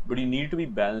details. But you need to be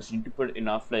balanced. You need to put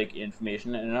enough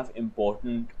information and enough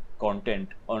important content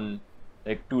on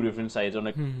two different sides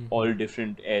on all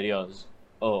different areas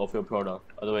of your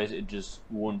product. Otherwise, it just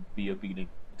won't be appealing.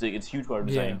 It's huge part of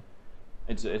design.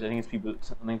 I think it's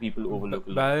something people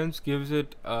overlook. Balance gives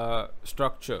it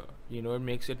structure. It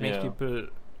makes people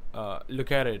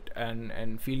look at it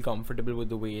and feel comfortable with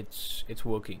the way it's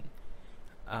working.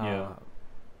 And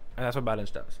that's what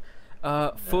balance does.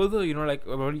 Further, I've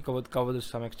already covered this to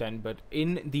some extent, but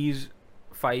in these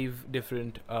 5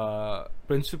 different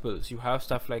principles, you have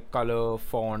stuff like color,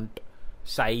 font,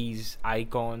 size,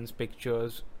 icons,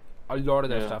 pictures, a lot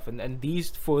of that stuff, and these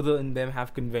further in them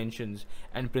have conventions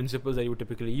and principles that you would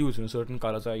typically use. Certain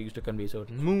colors are used to convey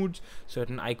certain moods,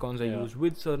 certain icons are used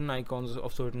with certain icons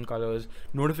of certain colors.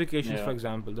 Notifications, for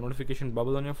example, the notification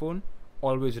bubble on your phone,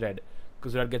 always red,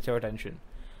 because red gets your attention.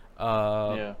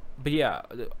 But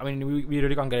I mean, we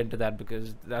really can't get into that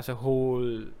because that's a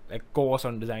whole course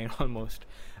on design almost.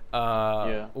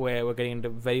 where we're getting into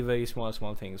very, very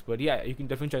small things. But yeah, you can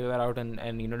definitely check that out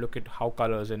and look at how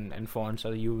colors and fonts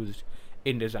are used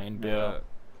in design to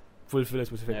fulfill a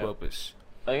specific purpose.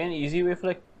 Like an easy way for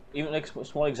like even like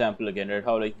small example again, right?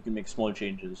 How like you can make small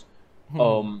changes.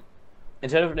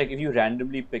 Instead of like if you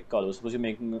randomly pick colors, suppose you're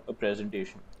making a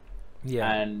presentation,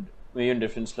 and maybe on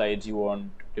different slides you want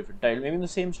different titles. Maybe in the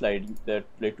same slide there are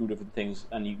like 2 different things,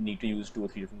 and you need to use 2 or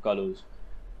 3 different colors.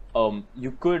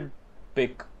 You could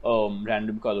pick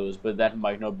random colors, but that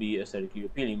might not be aesthetically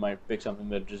appealing. You might pick something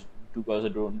that just 2 colors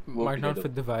that don't work might together. not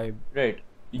fit the vibe. Right.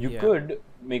 You could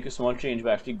make a small change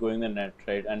by actually going on the net,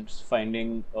 right, and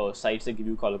finding sites that give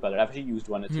you color palette. I've actually used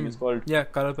one. I think it's called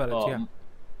color palettes.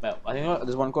 I think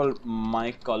there's one called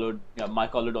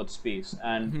mycolor.space,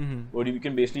 and what you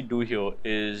can basically do here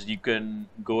is you can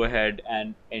go ahead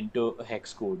and enter a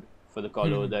hex code for the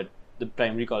color that the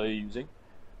primary color you're using,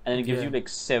 and it gives you like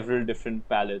several different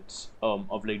palettes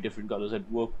of like different colors that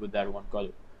work with that one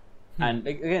color. And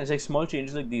like again, it's like small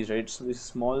changes like these, right? So these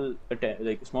small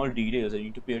small details that you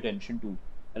need to pay attention to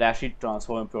that actually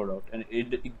transform a product, and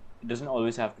it doesn't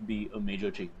always have to be a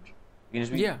major change. It can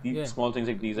just be these small things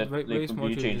like these that very, like very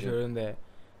completely small change changes here it. and there.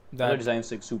 That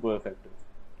design's like super effective.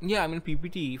 Yeah, I mean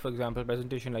PPT, for example,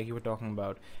 presentation like you were talking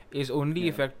about, is only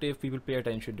effective if people pay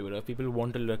attention to it, or if people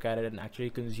want to look at it and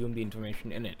actually consume the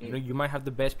information in it. You know, you might have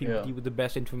the best PPT with the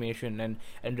best information and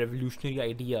revolutionary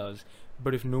ideas,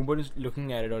 but if nobody's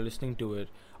looking at it or listening to it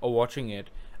or watching it,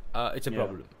 it's a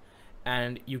problem.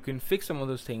 And you can fix some of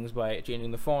those things by changing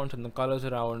the fonts and the colors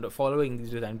around, following these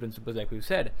design principles like we've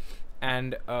said,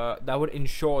 and that would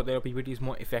ensure that your PPT is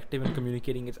more effective in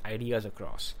communicating its ideas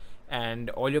across. And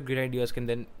all your great ideas can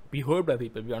then be heard by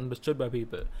people, be understood by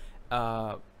people,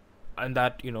 and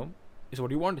that is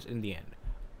what you want in the end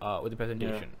with the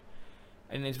presentation.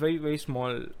 And it's very, very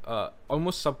small,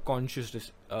 almost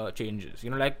subconscious changes.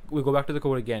 Like we go back to the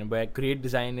code again, where great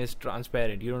design is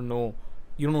transparent. You don't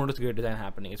notice great design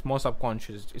happening. It's more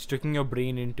subconscious. It's tricking your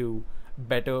brain into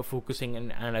better focusing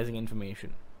and analyzing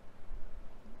information.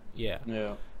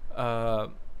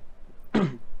 So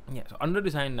under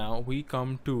design now, we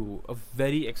come to a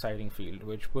very exciting field,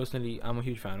 which personally I'm a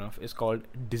huge fan of. It's called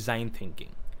design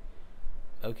thinking.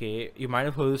 Okay, you might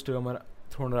have heard this term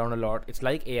thrown around a lot. It's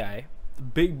like AI, the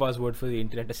big buzzword for the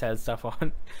internet to sell stuff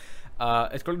on.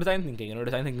 It's called design thinking.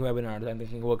 Design thinking webinar, design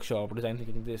thinking workshop, design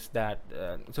thinking this, that.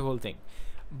 It's a whole thing.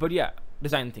 But yeah,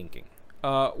 design thinking.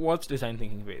 What's design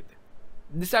thinking with?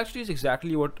 This actually is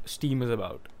exactly what STEAM is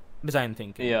about. Design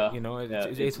thinking.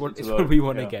 It's what we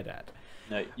want to get at.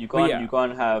 You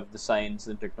can't have the science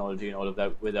and technology and all of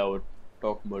that without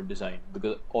talking about design,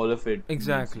 because all of it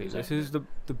exactly this is the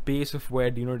base of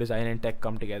where design and tech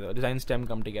come together, design STEM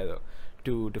come together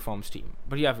to form STEAM.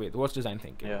 But Ved, what's design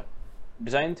thinking?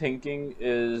 Design thinking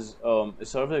is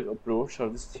sort of like approach or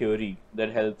this theory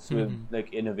that helps with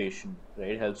like innovation, right?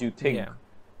 It helps you think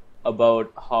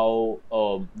about how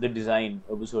the design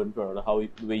of a certain product, how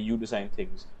the way you design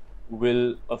things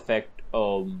will affect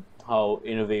how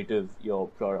innovative your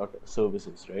product or service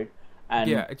is, right? And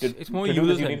it's more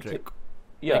user-centric.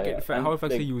 How it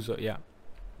affects the user.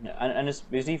 And it's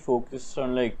basically focused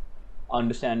on like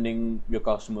understanding your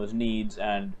customers' needs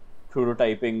and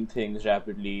prototyping things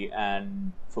rapidly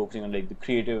and focusing on like the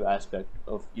creative aspect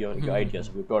of your ideas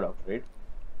of your product, right?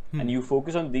 And you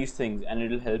focus on these things, and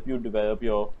it'll help you develop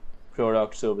your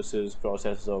product, services,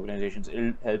 processes, organizations.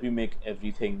 It'll help you make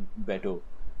everything better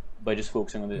by just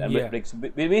focusing on this. And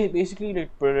basically, like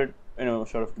put it in a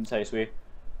sort of concise way,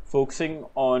 focusing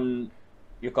on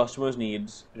your customers'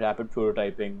 needs, rapid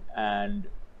prototyping, and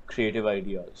creative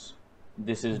ideas.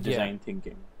 This is design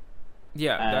thinking.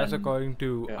 That's according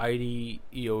to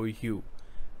IDEOU.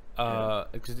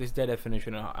 It's their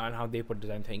definition and how they put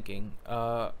design thinking.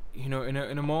 In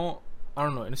a more, I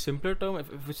don't know, in a simpler term,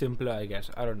 if it's simpler, I guess,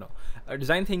 I don't know.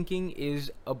 Design thinking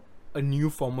is a new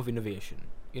form of innovation.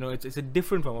 It's a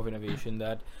different form of innovation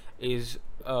that is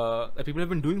that people have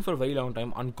been doing for a very long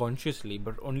time unconsciously,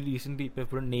 but only recently people have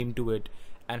put a name to it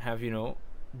and have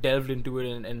delved into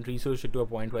it and researched it to a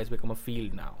point where it's become a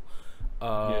field now.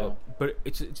 But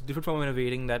it's a different form of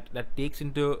innovating that takes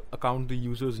into account the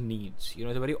user's needs.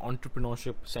 It's a very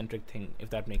entrepreneurship centric thing,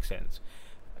 if that makes sense.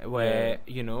 Where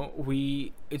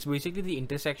it's basically the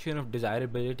intersection of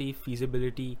desirability,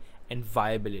 feasibility, and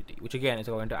viability, which again is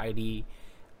according to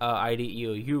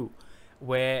IDEOU,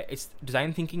 where it's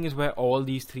design thinking is where all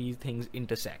these three things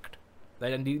intersect,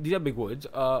 right? And these are big words.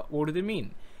 What do they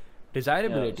mean?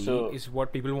 Desirability is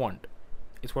what people want.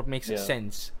 It's what makes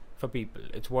sense for people.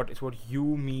 It's what you,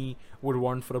 me would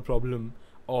want for a problem,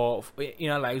 or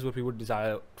in our lives what we would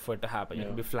desire for it to happen. It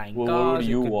could be flying cars. What would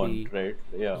you it could want, be, right?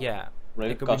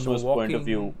 right? could be no Customer's point of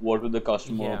view. walking. What would the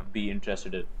customer Yeah. be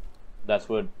interested in? That's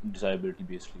what desirability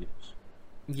basically is.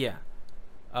 Yeah.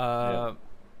 Yeah.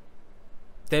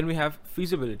 Then we have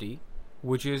feasibility,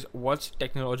 which is what's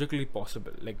technologically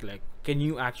possible. Like can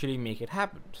you actually make it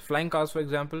happen? Flying cars, for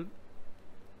example,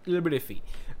 a little bit iffy,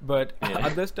 but Yeah.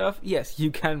 other stuff, yes,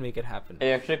 you can make it happen.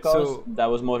 Electric cars, So that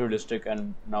was more realistic,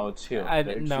 and now it's here. and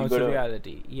Right? now So it's a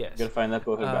reality. Yes. you gotta find that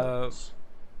perfect balance.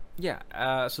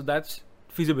 Yeah. So that's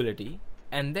feasibility,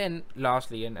 and then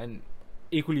lastly, and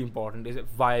equally important, is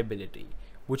viability,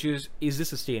 which is this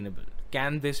sustainable?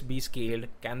 Can this be scaled?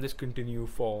 Can this continue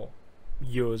for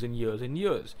years and years and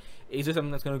years? Is this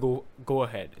something that's going to go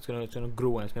ahead? It's going to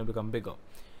grow and it's going to become bigger.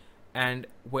 And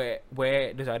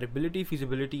where desirability,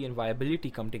 feasibility, and viability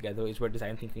come together is where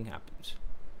design thinking happens.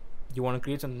 You want to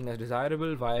create something that's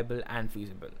desirable, viable, and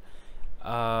feasible.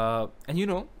 And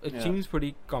it seems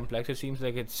pretty complex. It seems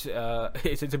like it's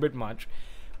it's a bit much,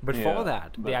 but for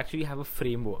that they actually have a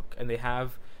framework and they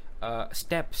have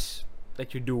steps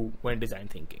that you do when design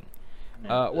thinking. What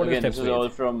Again, are the steps? this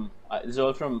is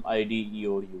all from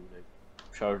IDEOU. Like,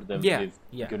 shout out to them. Yeah, They've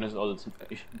yeah. given us all this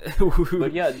information.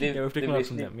 But yeah, we've taken a lot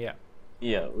from them. Yeah,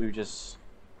 yeah, we just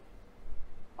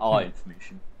our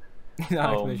information.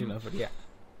 Our information of it. Yeah.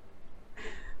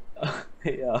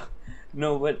 Yeah,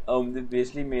 no, but they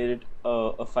basically made it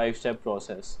a 5-step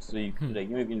process. So you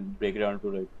you can break it down to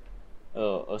like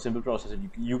a simple process that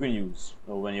you can use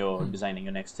when you're designing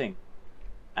your next thing.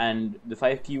 And the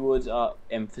 5 keywords are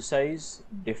emphasize,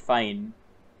 define,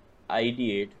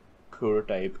 ideate,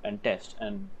 prototype, and test.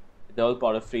 And they're all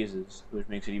part of phrases, which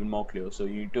makes it even more clear. So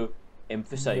you need to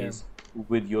emphasize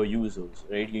with your users,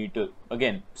 right? You need to,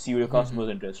 again, see what your customers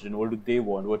are interested in. What do they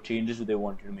want? What changes do they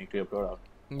want you to make to your product?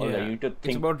 All that. You need to think.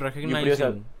 It's about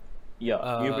recognizing. You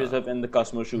put yourself in the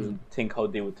customer's shoes and think how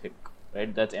they would think,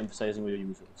 right? That's emphasizing with your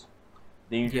users.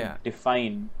 Then you need to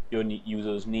define your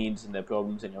users' needs and their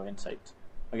problems and your insights.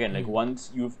 Again, like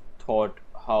once you've thought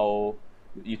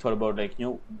about like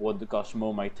what the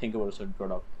customer might think about a certain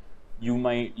product,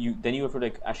 then you have to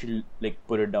like actually like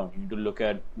put it down. You need to look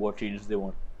at what changes they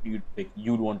want.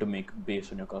 You'd want to make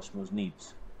based on your customer's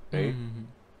needs, right?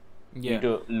 You need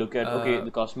to look at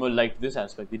the customer liked this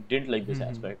aspect, they didn't like this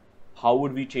aspect. How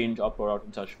would we change our product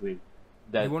in such a way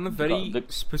that you want to very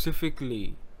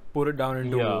specifically put it down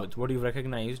into words? What you've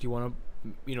recognized, you want to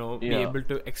be able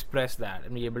to express that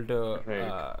and be able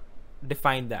to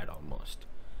define that almost.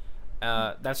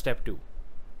 That's step 2.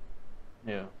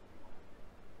 Yeah,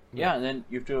 and then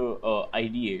you have to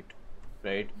ideate,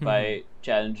 right? By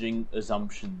challenging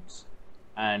assumptions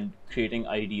and creating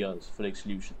ideas for like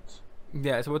solutions.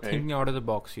 Yeah, it's about thinking out of the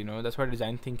box. That's why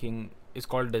design thinking is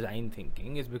called design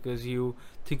thinking. It's because you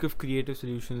think of creative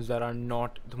solutions that are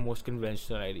not the most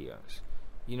conventional ideas.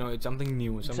 It's something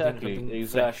new, something exactly.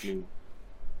 fresh.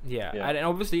 Yeah. And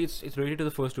obviously it's related to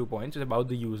the first 2 points. It's about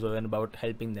the user and about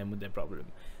helping them with their problem.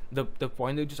 The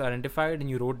point that you just identified and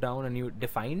you wrote down and you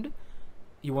defined,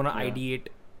 you want to ideate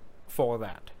for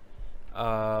that.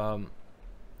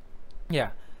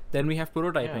 Then we have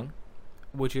prototyping,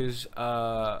 which is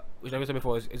which like I said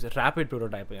before is rapid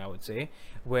prototyping, I would say,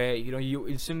 where you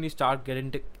instantly start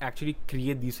getting to actually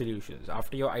create these solutions.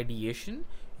 After your ideation,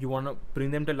 you want to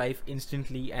bring them to life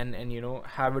instantly and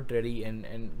have it ready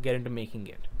and get into making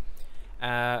it.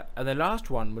 And the last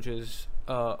one, which is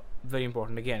very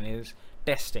important again, is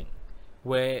testing,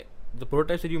 where the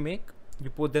prototypes that you make, you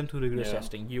put them through rigorous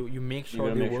testing. You make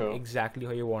sure they work exactly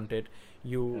how you want it.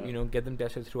 You get them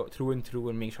tested through and through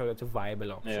and make sure that's a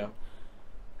viable option.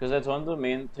 Because that's one of the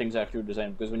main things actually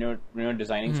design. Because when you're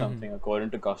designing something according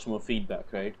to customer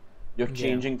feedback, right? You're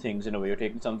changing things in a way. You're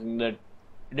taking something that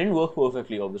it didn't work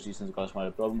perfectly, obviously, since the customer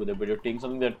had a problem with it. But you're taking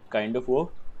something that kind of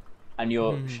worked, and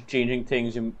you're changing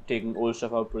things. You're taking old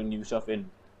stuff out, putting new stuff in.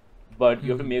 But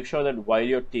you have to make sure that while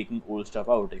you're taking old stuff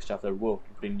out, like stuff that worked,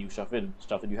 you're putting new stuff in,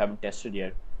 stuff that you haven't tested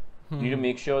yet. You need to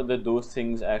make sure that those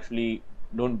things actually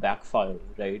don't backfire,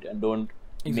 right? And don't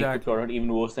make the product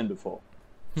even worse than before.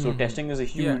 So testing is a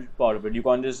huge part of it. You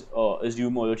can't just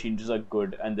assume all your changes are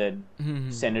good and then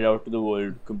send it out to the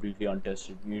world completely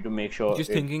untested. You need to make sure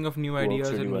just thinking of new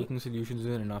ideas really and making solutions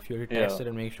isn't enough. You have to test it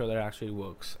and make sure that it actually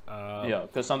works.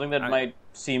 Because something that might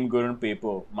seem good on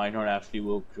paper might not actually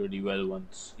work really well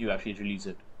once you actually release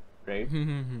it, right?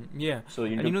 Yeah. So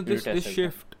you need to this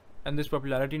shift and this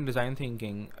popularity in design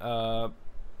thinking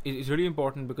is really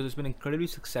important because it's been incredibly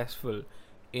successful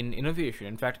in innovation.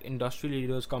 In fact, industry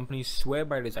leaders, companies swear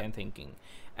by design thinking,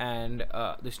 and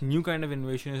this new kind of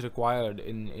innovation is required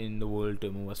in the world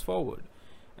to move us forward.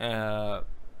 And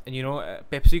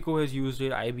PepsiCo has used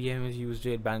it, IBM has used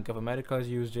it, Bank of America has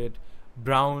used it,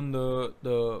 Brown,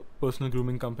 the personal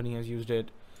grooming company, has used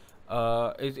it.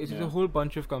 It's a whole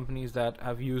bunch of companies that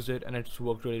have used it, and it's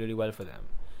worked really, really well for them.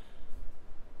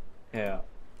 Yeah.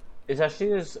 It's actually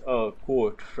this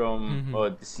quote from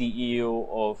the CEO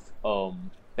of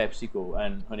PepsiCo,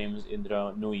 and her name is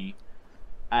Indra Nooyi,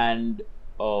 and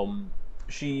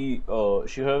she heard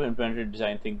of implemented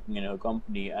design thinking in her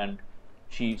company, and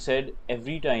she said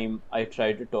every time I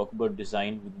tried to talk about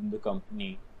design within the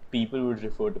company, people would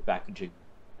refer to packaging,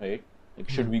 right? Like,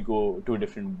 should we go to a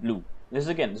different blue? This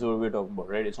is what we're talking about,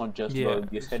 right? It's not just about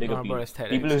the aesthetic appeal.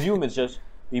 People assume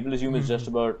it's just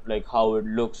about like how it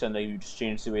looks, and like you just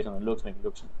change the way something looks, make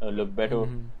it look better.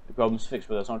 The problem's fixed,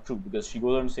 but that's not true, because she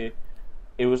goes on to say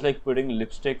it was like putting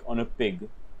lipstick on a pig,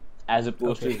 as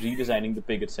opposed to redesigning the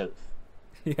pig itself.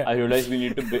 Yeah. I realized we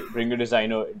need to bring a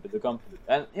designer into the company,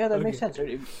 and that makes sense,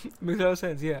 right? Makes a lot of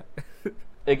sense, yeah.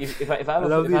 Like if I have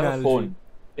a phone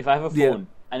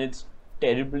and it's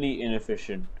terribly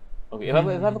inefficient. Okay, if I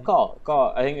have a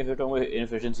car, I think if you're talking about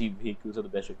inefficiency, vehicles are the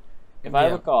best. If I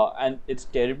have a car and it's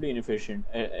terribly inefficient,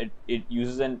 it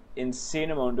uses an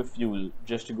insane amount of fuel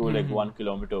just to go like 1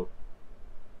 kilometer,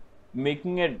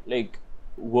 making it like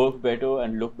work better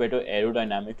and look better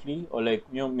aerodynamically, or like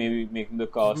maybe making the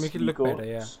car make sleeker, it look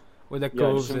better, with the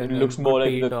curves, so it looks more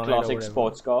like the classic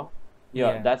sports car.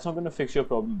 That's not going to fix your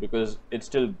problem, because it's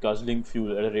still guzzling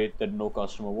fuel at a rate that no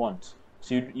customer wants.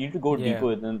 So you need to go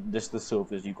deeper than just the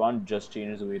surface. You can't just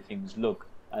change the way things look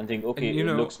and think, okay, it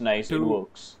looks nice, it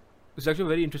works. It's actually a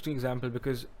very interesting example,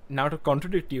 because now, to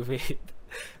contradict you, Ved,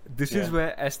 this is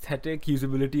where aesthetic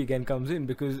usability again comes in,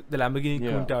 because the Lamborghini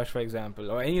Countach, for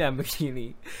example, or any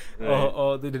Lamborghini,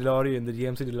 or the DeLorean, the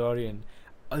GMC DeLorean,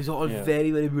 these are all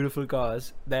very, very beautiful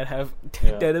cars that have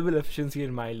terrible efficiency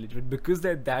and mileage, but because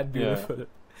they're that beautiful,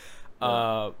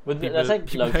 but that's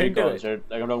like luxury cars, right?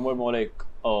 Like I'm talking about more like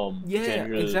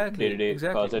general day-to-day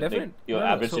cars that like your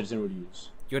average citizen would use.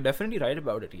 You're definitely right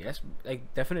about it. Yes,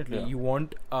 like definitely, you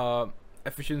want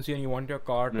efficiency, and you want your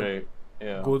car to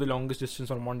go the longest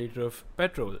distance on 1 liter of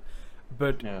petrol.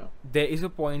 But there is a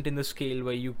point in the scale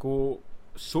where you go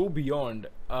so beyond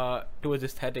towards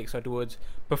aesthetics or towards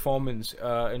performance.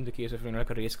 In the case of like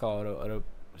a race car or a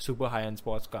super high-end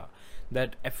sports car,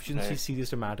 that efficiency ceases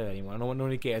to matter anymore. No one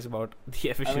really cares about the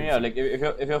efficiency. I mean, like if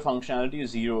your functionality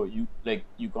is 0, you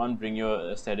can't bring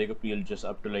your aesthetic appeal just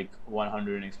up to like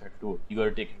 100 and expect to work. You got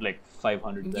to take it like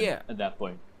 500 at that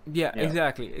point. Yeah,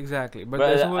 exactly. But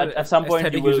at some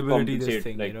point you will compensate.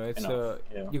 Thing, like, it's enough.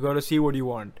 You got to see what you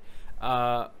want.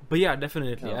 But yeah,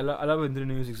 definitely. I love Indra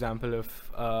Nooyi's example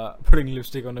of putting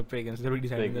lipstick on a pig and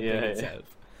redesigning the pig itself.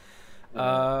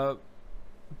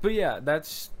 But yeah,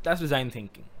 that's design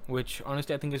thinking, which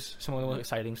honestly I think is some of the most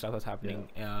exciting stuff that's happening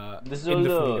this is in all the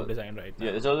field of design right now.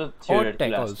 Yeah, this is all the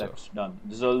theoretical aspects done.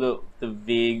 This is all the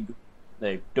vague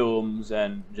like terms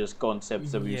and just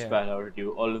concepts that we spat out at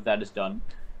you. All of that is done.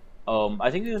 I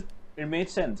think it made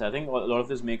sense. I think a lot of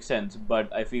this makes sense,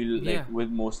 but I feel like with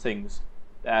most things,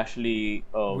 to actually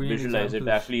visualize it,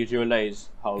 to actually realize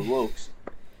how it works,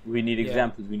 we need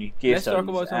examples, we need case studies. Let's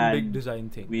talk about some big design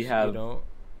things.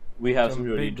 We have some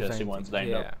really interesting ones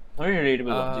lined up. Not really relatable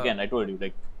ones. Again, I told you,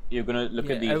 like, you're gonna look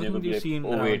at these and you're gonna be like,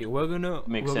 oh wait, we're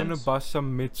gonna bust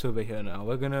some myths over here now.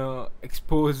 We're gonna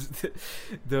expose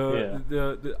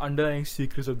the underlying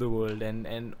secrets of the world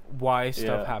and why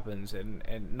stuff happens, and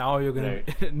now you're gonna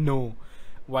know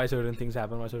why certain things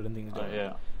happen, why certain things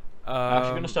don't. I'm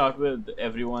actually gonna start with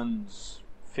everyone's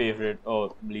favorite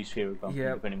or least favorite company,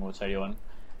 depending on what side you're on.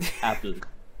 Apple.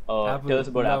 Tell us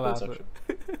about Apple.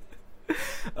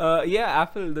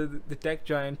 Apple, the tech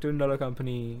giant, $2 billion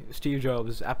company, Steve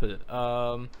Jobs, Apple.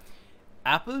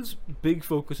 Apple's big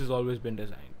focus has always been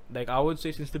design. Like, I would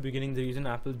say since the beginning, the reason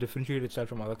Apple differentiated itself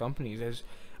from other companies is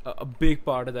a big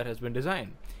part of that has been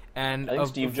design. And I think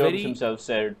Steve Jobs himself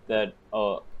said that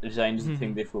design is the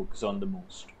thing they focus on the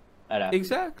most at Apple.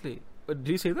 Exactly. Did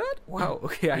he say that? Wow.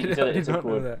 Okay, I did not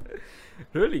know that.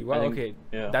 Really? Wow. Okay,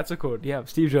 that's a quote. Yeah,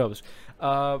 Steve Jobs.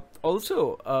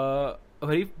 Also, a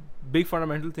very big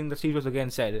fundamental thing that Steve Jobs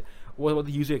again said was about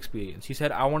the user experience. He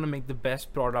said, I want to make the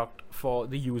best product for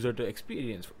the user to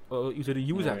experience, user to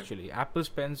use. Actually, Apple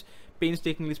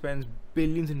painstakingly spends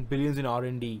billions and billions in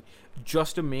R&D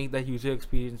just to make that user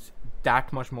experience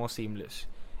that much more seamless.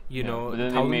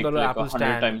 $1,000 Apple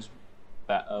stand times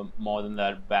more than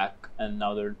that back, and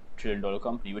now they're $1 trillion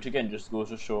company, which again just goes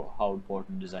to show how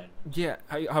important design is. Yeah,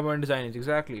 how important design is,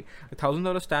 exactly.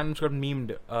 $1,000 stand which got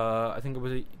memed, I think it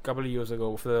was a couple of years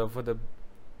ago for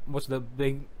the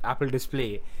big Apple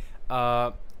display,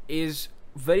 is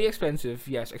very expensive,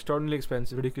 yes, extraordinarily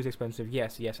expensive, ridiculously expensive,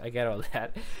 yes, I get all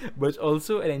that. But it's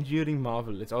also an engineering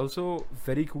marvel. It's also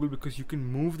very cool because you can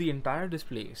move the entire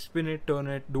display, spin it, turn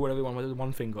it, do whatever you want with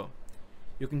one finger.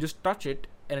 You can just touch it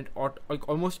and it like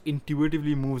almost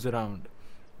intuitively moves around,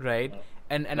 right?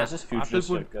 And that's just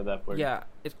futuristic at that point. Yeah,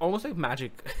 it's almost like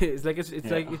magic. It's like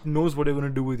like it knows what you're gonna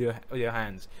do with your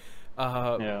hands.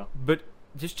 But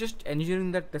just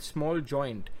engineering that small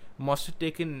joint must have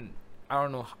taken, I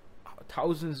don't know,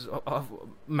 thousands of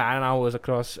man hours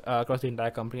across the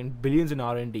entire company and billions in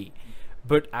R&D.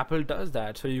 But Apple does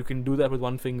that, so you can do that with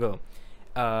one finger.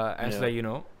 And so, you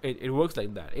know, it works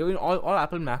like that. Even all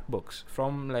Apple MacBooks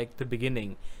from like the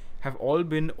beginning have all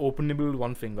been openable with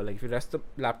one finger. Like if you rest the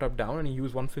laptop down and you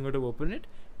use one finger to open it,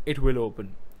 it will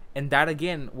open. And that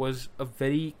again was a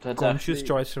very conscious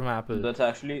choice from Apple. That's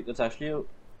actually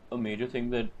a major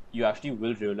thing that you actually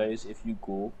will realize if you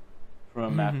go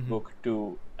from a MacBook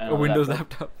to a Windows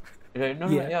laptop. Right?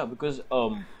 No, because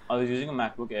I was using a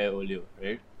MacBook Air earlier,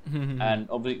 right? And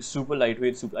obviously super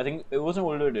lightweight, I think it was an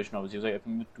older edition, obviously. It was like, I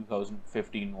think the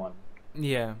 2015 one.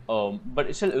 Yeah. But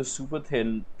it was super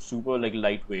thin, super like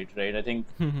lightweight, right? I think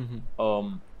I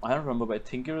don't remember, but I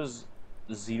think it was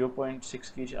 0.6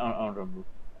 kg. I don't remember.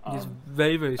 It's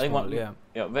very, very small. Yeah,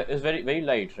 it's very, very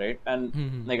light, right?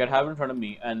 And like I have it in front of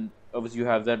me, and obviously you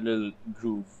have that little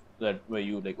groove where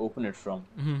you like open it from,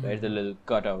 right? The little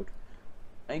cutout.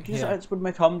 I just put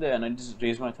my thumb there and I just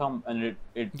raise my thumb and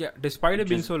it despite it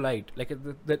being so light, like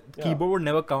the keyboard would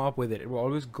never come up with it. It will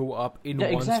always go up in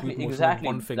one sweep motion with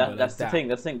one finger. That's the thing,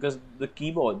 because the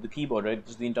keyboard, right,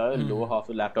 just the entire lower half of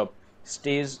the laptop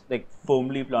stays like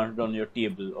firmly planted on your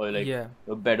table or like your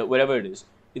bed or whatever it is.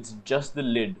 It's just the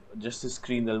lid, just the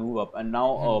screen that'll move up. And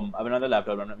now I have another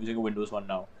laptop, I'm using a Windows one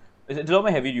now. It's a lot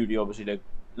more heavy duty, obviously, like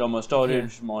a lot more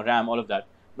storage, more RAM, all of that.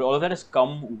 But all of that has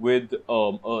come with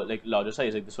like larger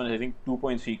size. Like this one is I think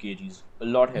 2.3 kgs, a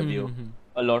lot heavier,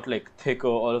 a lot like thicker,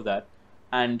 all of that.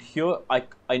 And here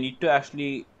I need to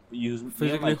actually use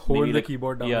physically hold the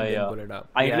keyboard down and then pull it up.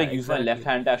 I need to like use my left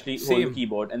hand to actually hold the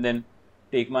keyboard and then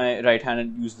take my right hand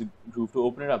and use the groove to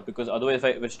open it up. Because otherwise,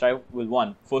 if I try with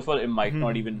one, first of all, it might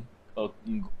not even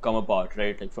come apart,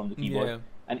 right? Like from the keyboard.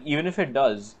 And even if it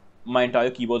does, my entire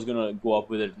keyboard's gonna go up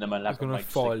with it, and then my laptop might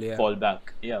fall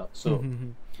back. Yeah, so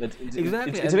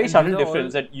exactly. It's a very subtle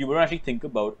difference that you won't actually think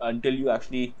about until you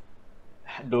actually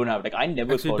don't have. Like I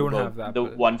never thought about the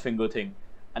one finger thing,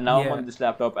 and now I'm on this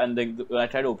laptop, and when I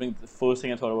tried opening, the first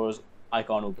thing I thought about was I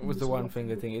can't open. It was the one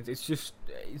finger thing. It's just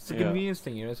a convenience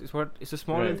thing, you know. It's the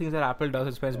small little things that Apple does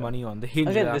and spends money on. The hinge.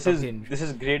 Again, this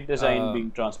is great design being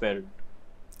transparent.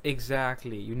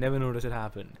 Exactly. You never notice it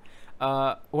happen.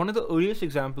 One of the earliest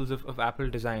examples of Apple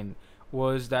design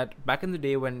was that back in the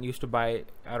day when you used to buy,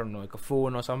 I don't know, like a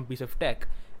phone or some piece of tech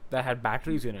that had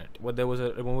batteries in it, whether there was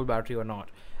a removable battery or not,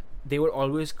 they would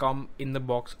always come in the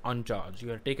box uncharged. You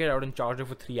had to take it out and charge it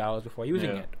for 3 hours before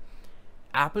using it.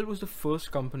 Apple was the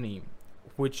first company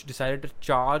which decided to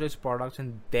charge its products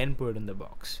and then put it in the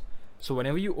box. So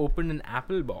whenever you opened an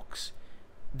Apple box,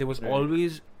 there was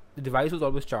always, the device was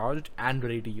always charged and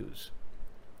ready to use.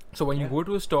 So when you go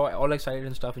to a store all excited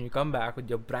and stuff and you come back with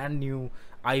your brand new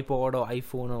iPod or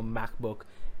iPhone or MacBook,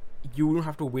 you don't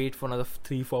have to wait for another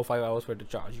 3, 4, 5 hours for it to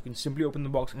charge. You can simply open the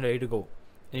box and ready to go,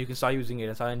 and you can start using it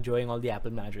and start enjoying all the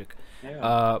Apple magic.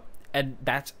 And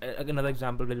that's another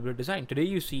example of a little bit of design. Today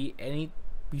you see any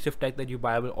piece of tech that you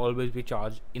buy will always be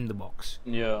charged in the box.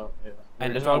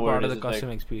 And it's all part of the custom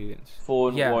experience.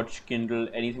 Phone, watch, Kindle,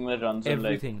 anything that runs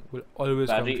everything on like will always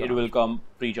battery, come it will come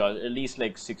pre-charged, at least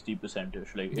like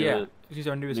 60%ish. Like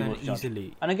 70%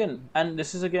 easily. And again,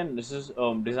 this is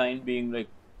design being like,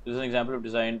 this is an example of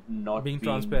design not being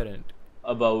transparent.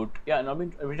 About not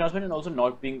being transparent and also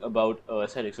not being about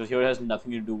aesthetics. So here it has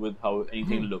nothing to do with how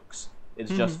anything looks. It's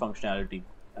just functionality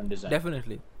and design.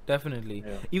 Definitely.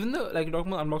 Even the, like,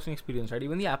 talking about unboxing experience, right?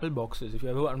 Even the Apple boxes, if you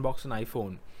ever unbox an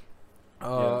iPhone,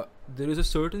 there is a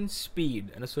certain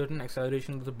speed and a certain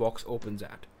acceleration that the box opens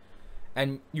at,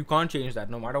 and you can't change that.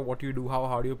 No matter what you do, how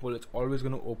hard you pull, it's always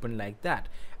going to open like that.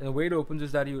 And the way it opens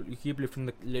is that you keep lifting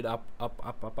the lid up,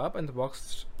 and the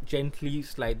box gently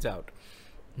slides out.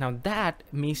 Now that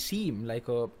may seem like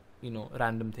a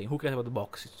random thing. Who cares about the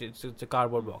box? It's a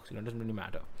cardboard box. It doesn't really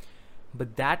matter.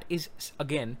 But that is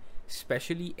again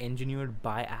specially engineered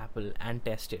by Apple and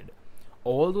tested.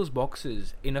 All those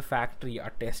boxes in a factory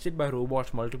are tested by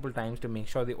robots multiple times to make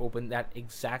sure they open that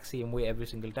exact same way every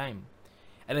single time.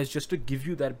 And it's just to give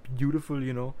you that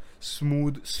beautiful,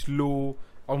 smooth, slow,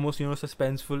 almost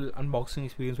suspenseful unboxing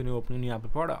experience when you open a new Apple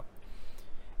product.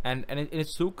 And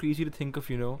it's so crazy to think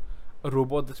of a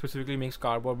robot that specifically makes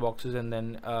cardboard boxes and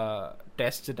then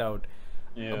tests it out.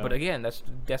 But again,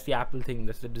 that's the Apple thing.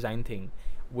 That's the design thing,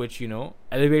 which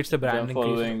elevates the brand and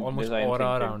creates almost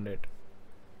aura around it.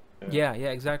 Yeah,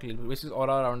 exactly. Which is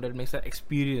aura around it, makes that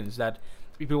experience that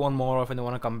people want more of and they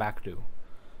want to come back to.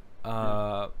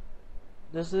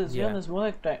 There's more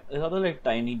like there's other like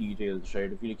tiny details,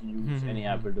 right? If you can use any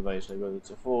Apple device, like whether it's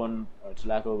a phone or it's a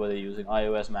laptop, whether you're using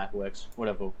iOS, Mac OS,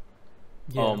 whatever.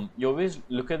 You always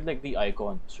look at like the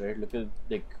icons, right? Look at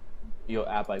like your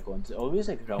app icons. They're always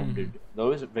like rounded. They're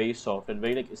always very soft and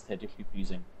very like aesthetically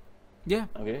pleasing. Yeah.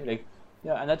 Okay. Like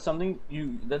and that's something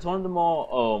that's one of the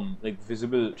more like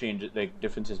visible changes, like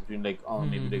differences between like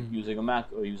maybe like using a Mac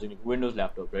or using a Windows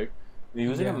laptop, right? When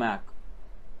you're using a Mac.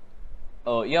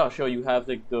 Sure. You have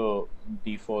like the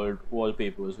default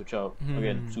wallpapers, which are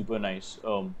again super nice.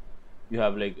 You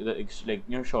have like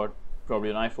shot probably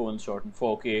an iPhone shot in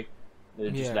 4K,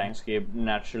 just landscape,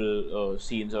 natural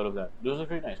scenes out of that. Those are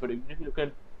very nice. But if you look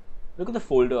at the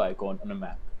folder icon on a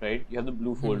Mac, right? You have the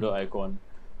blue folder icon,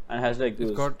 and it has like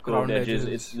those curved edges.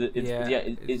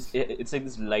 It's like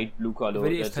this light blue color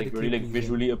that's like really like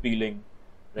visually appealing,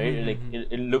 right? Like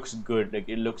it looks good. Like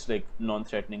it looks like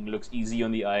non-threatening. It looks easy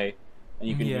on the eye. And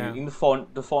you can in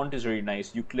the font is really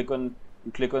nice. You click on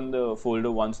the folder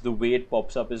once, the way it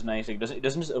pops up is nice. Like it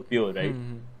doesn't just appear, right?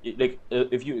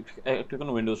 If you click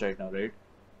on Windows right now, right?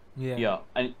 And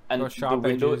the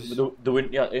window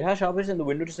it has sharp edges, and the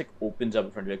window just like opens up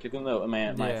in front of you. I click on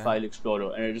my file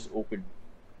explorer and it just opened.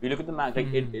 If you look at the Mac,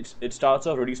 like it starts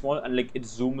off really small and like it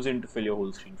zooms in to fill your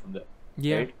whole screen from there.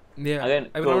 Right? Yeah, again,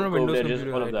 I'm on a Windows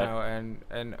computer right now,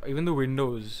 and even the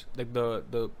windows, like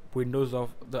the windows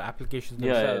of the applications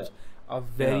themselves, are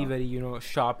very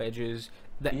sharp edges.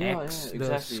 The X,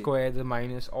 the square, the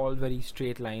minus, all very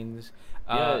straight lines.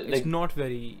 It's not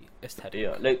very aesthetic.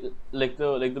 Yeah, like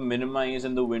the minimize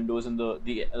and the windows and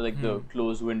the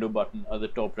close window button at the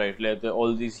top right, like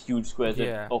all these huge squares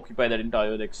that occupy that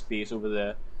entire like space over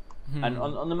there. And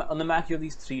on the Mac you have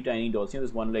these three tiny dots.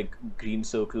 There's one like green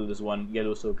circle, there's one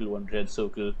yellow circle, one red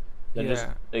circle. Then just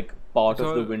like part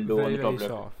of the window on the top left.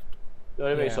 Soft.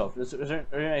 Very soft. It's a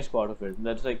very nice part of it. And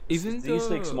that's like these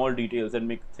like small details that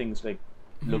make things like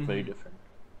look very different.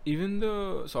 Even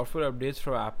the software updates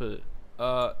for Apple,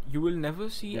 you will never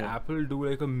see Apple do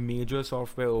like a major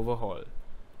software overhaul.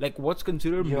 Like what's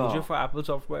considered major for Apple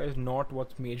software is not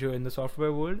what's major in the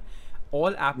software world.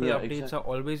 All Apple updates are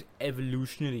always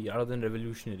evolutionary rather than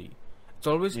revolutionary. It's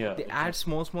always they add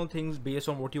small things based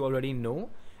on what you already know,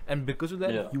 and because of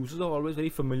that, users are always very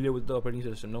familiar with the operating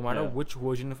system. No matter which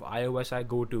version of iOS I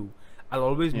go to, I'll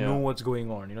always know what's going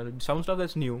on. Some stuff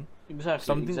that's new,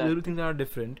 little things that are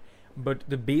different, but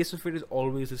the base of it is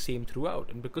always the same throughout.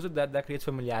 And because of that, that creates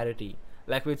familiarity.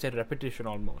 Like we said, repetition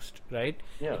almost, right?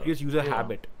 It creates user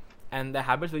habit, and the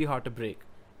habit's very hard to break.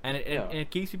 And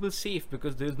it keeps people safe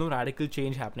because there's no radical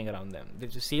change happening around them.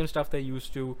 There's the same stuff they're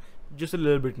used to, just a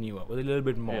little bit newer, with a little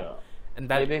bit more. And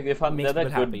that they found makes that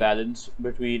people good balance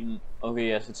between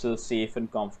it's still safe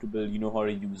and comfortable. You know how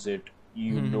to use it.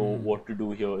 You know what to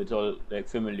do here. It's all like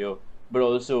familiar, but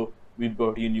also we've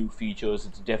brought you new features.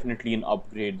 It's definitely an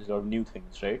upgrade. There's a lot of new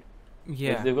things, right?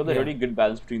 They've got a really good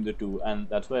balance between the two, and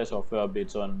that's why software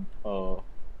updates on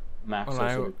Mac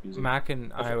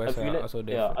and iOS are also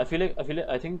different.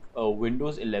 I think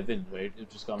Windows 11, right,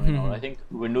 which is coming out. I think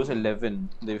Windows 11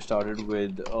 they've started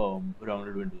with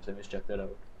rounded windows. Let me check that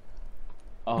out.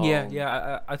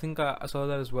 I think I saw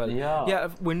that as well.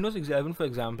 Windows 11, for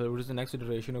example, which is the next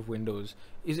iteration of Windows,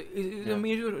 is a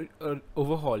major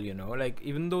overhaul. Like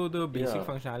even though the basic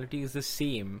functionality is the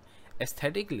same,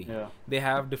 aesthetically they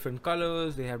have different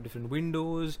colors, they have different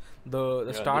windows.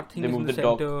 The start thing is in the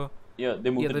center.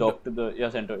 They moved the dock to the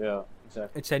center. Yeah,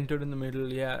 exactly. It's centered in the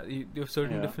middle. You have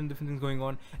certain different things going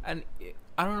on, and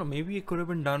I don't know. Maybe it could have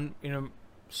been done in a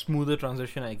smoother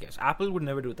transition. I guess Apple would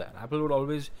never do that. Apple would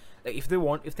always, like, if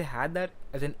they had that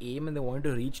as an aim and they wanted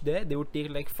to reach there, they would take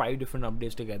like 5 different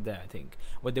updates to get there. I think,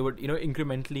 but they would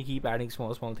incrementally keep adding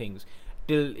small things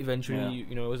till eventually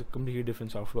it was a completely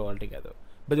different software altogether.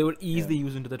 But they would ease the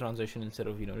user into the transition instead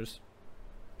of just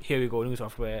here we go, new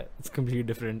software. It's completely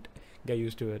different. Get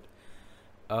used to it.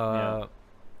 But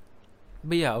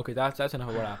that's enough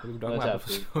about Apple. We've talked about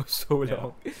Apple for so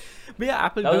long. But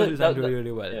Apple does design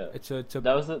really well. It's a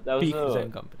peak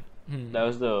design company. That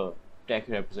was the tech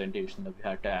representation that we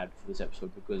had to add for this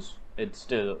episode because it's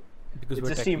a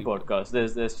Steam podcast.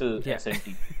 There's still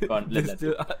SNT. There's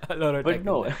still a lot of tech.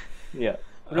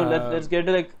 But let's get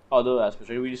to like other aspects.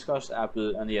 Right? We discussed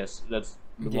Apple, and that's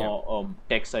the more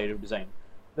tech side of design.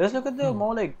 Let's look at the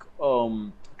more like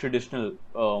traditional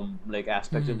like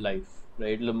aspects of life,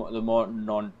 right? The more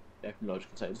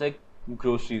non-technological sides, like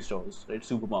grocery stores, right?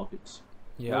 Supermarkets.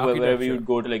 Yeah, wherever you'd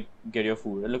go to like get your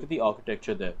food. And look at the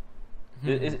architecture there.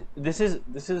 This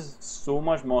is so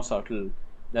much more subtle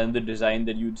than the design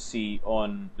that you'd see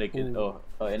on like in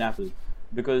Apple,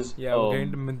 because yeah, we're getting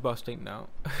into myth busting now.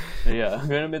 yeah,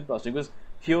 we're in myth busting because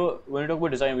here when we talk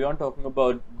about design, we aren't talking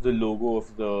about the logo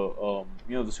of the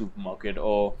the supermarket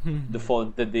or the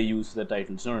font that they use for the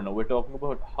titles. No. We're talking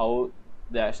about how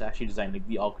that's actually designed, like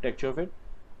the architecture of it,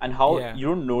 and how you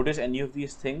don't notice any of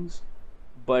these things,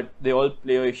 but they all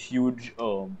play a huge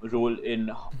role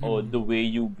in the way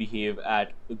you behave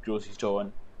at a grocery store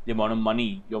and the amount of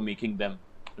money you're making them,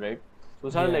 right? So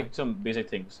those are like some basic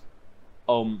things.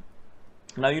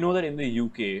 Now you know that in the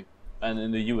UK and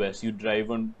in the US you drive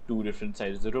on two different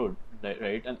sides of the road,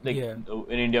 right? And like in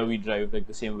India we drive like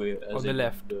the same way as on the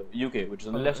left. the UK, which is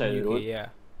on the left side of the road.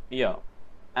 Yeah.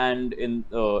 And in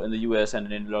the US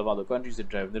and in a lot of other countries they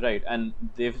drive on the right, and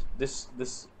they've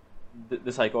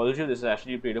the psychology of this has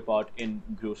actually played a part in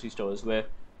grocery stores, where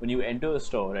when you enter a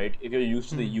store, right, if you're used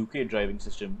to the UK driving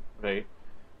system, right,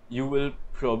 you will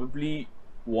probably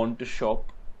want to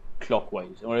shop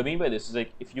clockwise. And what I mean by this is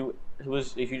like if you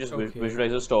just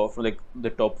visualize a store from like the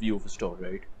top view of a store,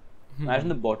 right? Imagine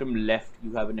the bottom left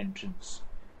you have an entrance.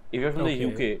 If you're from the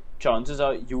UK, chances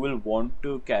are you will want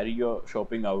to carry your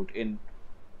shopping out in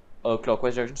a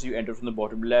clockwise direction. So you enter from the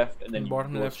bottom left, and then you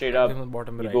go straight up.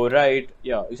 You go right.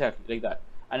 Yeah, exactly like that.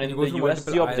 And in the US,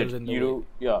 it's the opposite. In the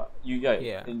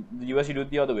US, you do it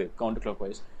the other way,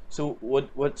 counterclockwise. So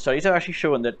what studies have actually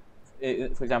shown that,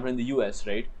 for example, in the US,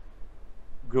 right,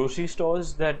 grocery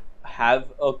stores that have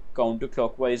a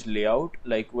counterclockwise layout,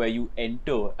 like where you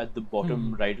enter at the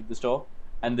bottom right of the store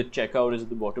and the checkout is at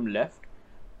the bottom left,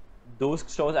 those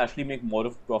stores actually make more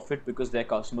of profit because their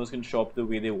customers can shop the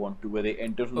way they want to, where they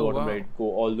enter from the bottom right, go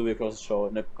all the way across the store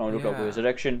in a counterclockwise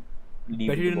direction, leave.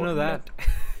 But you didn't know that.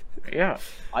 Yeah,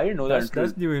 I didn't know that until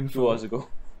that's new info. 2 hours ago.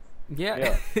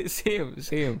 Yeah.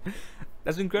 Same.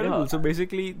 That's incredible. So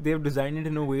basically, they've designed it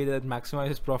in a way that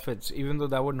maximizes profits, even though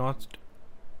that would not,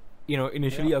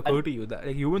 initially occur to you. That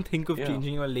like you wouldn't think of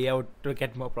changing your layout to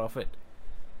get more profit.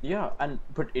 Yeah,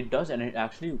 but it does, and it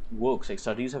actually works. Like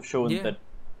studies have shown that,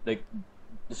 like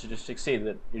the statistics say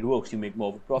that it works. You make more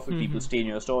of a profit. People stay in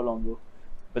your store longer.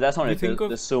 But that's not it.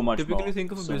 There's so much more. Typically,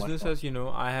 think of a business as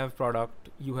I have product,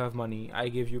 you have money. I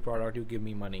give you product, you give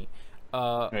me money.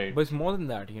 But it's more than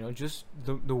that. Just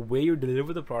the way you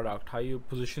deliver the product, how you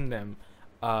position them,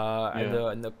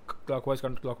 and the clockwise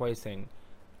counterclockwise thing,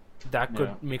 that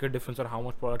could make a difference on how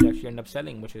much product you actually end up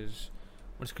selling, which is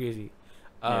crazy.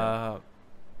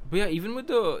 But yeah, even with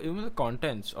the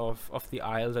contents of the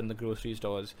aisles and the grocery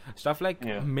stores, stuff like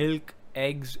milk,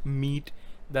 eggs, meat,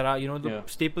 that are the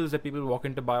staples that people walk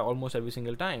in to buy almost every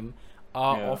single time,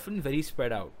 are often very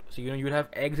spread out. So you'd have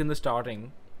eggs in the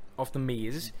starting of the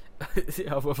maze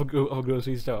of a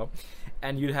grocery store,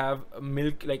 and you'd have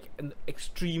milk like an the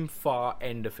extreme far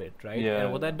end of it, right?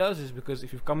 And what that does is, because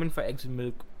if you've come in for eggs and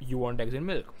milk, you want eggs and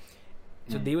milk.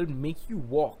 So they will make you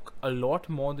walk a lot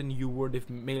more than you would if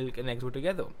milk and eggs were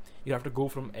together. You have to go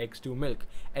from eggs to milk,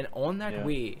 and on that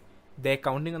way, they're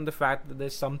counting on the fact that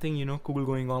there's something cool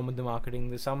going on with the marketing.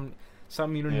 There's some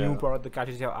new product that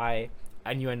catches your eye,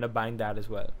 and you end up buying that as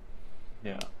well.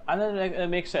 Yeah, and then it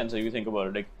makes sense if you think about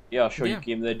it. Like, you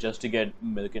came there just to get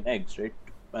milk and eggs, right?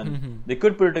 And they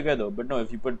could put it together, but no.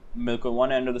 If you put milk on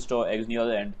one end of the store, eggs on the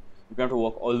other end, you're going to have to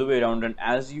walk all the way around. And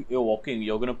as you're walking,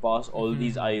 you're going to pass all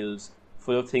these aisles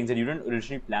full of things that you didn't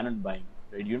originally plan on buying,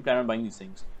 right? You didn't plan on buying these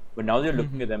things, but now they're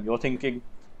looking at them. You're thinking,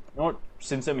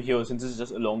 since I'm here, since it's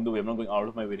just along the way, I'm not going out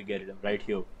of my way to get it. I'm right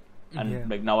here, and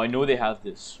like now I know they have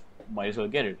this. Might as well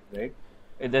get it, right?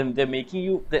 And then they're making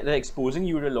you, they're exposing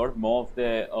you to a lot more of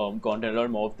their content, a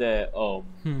lot more of their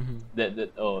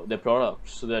their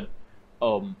products, so that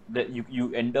that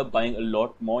you end up buying a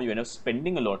lot more. You end up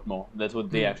spending a lot more. That's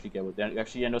what they actually care about. They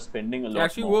actually end up spending a lot more. It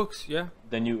actually works,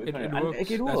 Then you it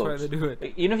works. It works. That's why they do it.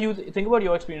 Like, if you think about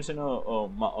your experience in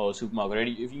a supermarket, right?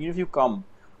 Even if you come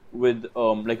with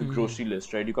like a grocery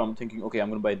list, right? You come thinking, okay, I'm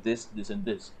going to buy this, this, and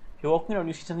this. You're walking around,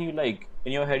 you see something you like.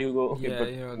 In your head, you go,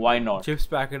 okay, but why not? Chips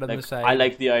packet on the side. I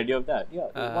like the idea of that.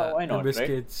 Yeah, why not? The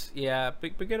biscuits. Right? Yeah,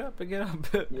 pick it up.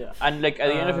 Yeah, and like at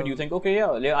the end of it, you think, okay,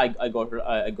 I got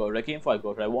what I came for. I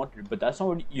got what I wanted. But that's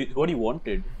not what you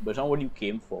wanted. But it's not what you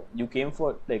came for. You came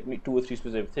for like 2 or 3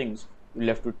 specific things. You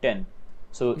left with 10.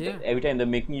 So every time they're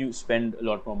making you spend a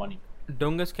lot more money.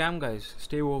 Don't get scammed, guys.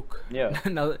 Stay woke. Yeah.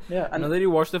 now that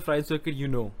you watch the fried circuit,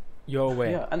 you're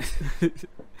aware. Yeah, and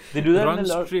they do that. Run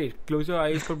straight. Close your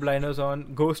eyes, put blinders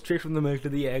on. Go straight from the milk to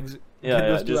the eggs. Get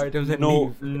those 2 items and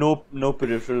leave. No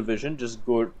peripheral vision. Just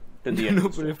go to the end. No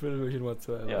peripheral vision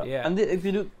whatsoever. Yeah. And they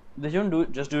do they don't do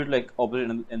it like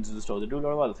opposite ends of the store. They do a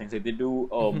lot of other things. Like they do,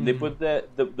 they put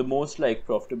the most like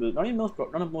profitable, not even not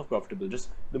the most profitable, just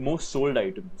the most sold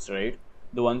items, right?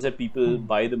 The ones that people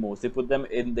buy the most. They put them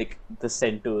in like the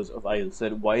centers of aisles. So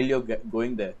that while you're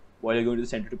going there, while you're going to the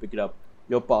center to pick it up,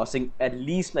 you're passing at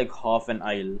least like half an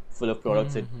aisle full of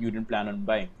products that you didn't plan on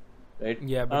buying, right?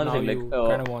 Yeah, but Another now thing, you like,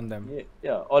 kind of want them.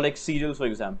 yeah, or like cereals, for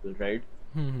example, right?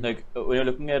 Like when you're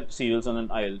looking at cereals on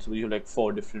an aisle, so you have like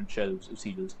 4 different shelves of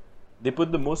cereals. They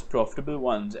put the most profitable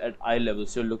ones at eye level,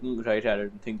 so you're looking right at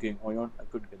it and thinking, "Oh, you know what? I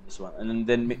could get this one." And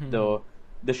then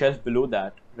the shelf below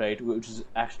that, right, which is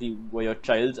actually where your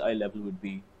child's eye level would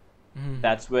be.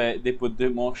 That's where they put the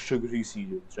more sugary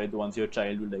cereals, right? The ones your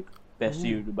child would like pester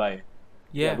you to buy.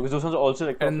 Yeah, because those ones are also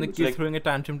like and profitable. the So, kid's like, throwing a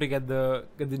tantrum to get the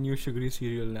new sugary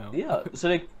cereal now. yeah, so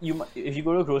like if you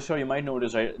go to a grocery store, you might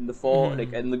notice, right, in the four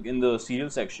like in the cereal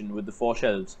section with the 4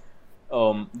 shelves,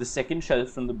 the second shelf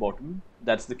from the bottom,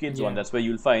 that's the kids one. That's where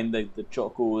you'll find like the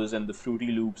Chocos and the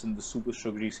Fruity Loops and the super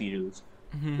sugary cereals.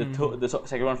 The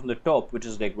second one from the top, which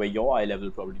is like where your eye level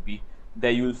will probably be,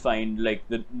 there you'll find like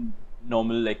the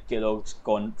normal like Kellogg's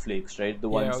cornflakes, right? The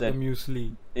ones that the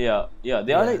muesli. they are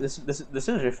like this. They're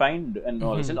still refined and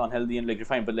all. They're still unhealthy and like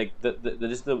refined, but like the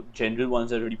just the general ones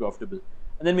that are really profitable.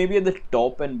 And then maybe at the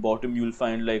top and bottom you'll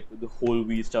find like the whole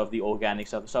wheat stuff, the organic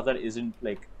stuff, the stuff that isn't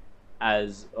like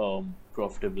as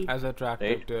profitable, as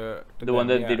attractive right? to The them, one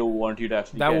that they don't want you to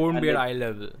actually that get. won't And be at like, eye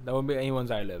level. That won't be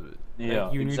anyone's eye level. Yeah,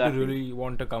 like, you exactly. need to really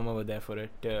want to come over there for it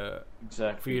for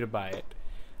exactly. you to buy it.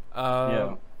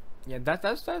 Yeah,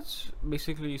 that's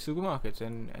basically supermarkets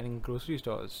and grocery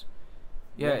stores.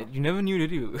 Yeah, you never knew,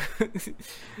 did you?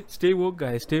 Stay woke,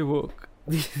 guys. Stay woke.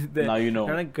 Now you know.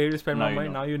 Kind of great to spend Now my you money.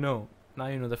 know. Now you know. Now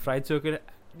you know. The fried circuit.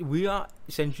 We are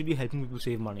essentially helping people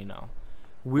save money now.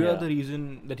 We are the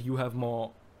reason that you have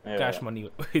more cash money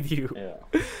with you. Yeah,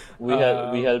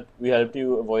 we helped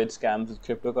you avoid scams with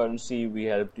cryptocurrency. We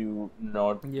helped you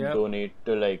not donate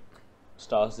to like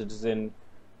Star Citizen.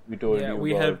 We told you.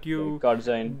 We about, helped you like, card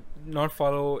design. not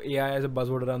follow AI as a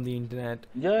buzzword around the internet.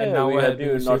 And now we helped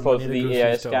you not follow the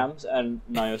AI scams, and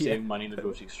now you're saving money in the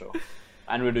grocery store.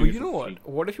 And we're doing it for free. You know what?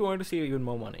 What if you wanted to save even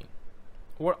more money?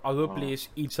 What other place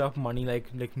eats up money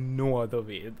like no other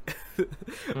way?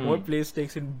 What place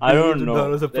takes in billions of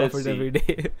dollars of profit every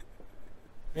day?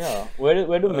 Yeah, where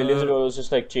do millions of dollars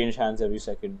just like change hands every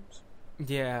second?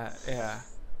 Yeah.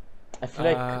 I feel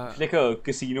like a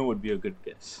casino would be a good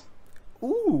guess.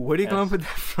 Ooh, where do you come up with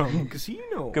that from?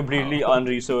 Casino. Completely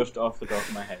unresearched off the top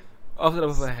of my head. Off the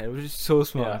top of my head, which is so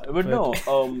smart. Yeah, but no,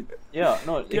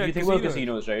 if you think about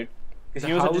casinos, right?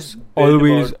 Casinos are just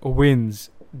always wins.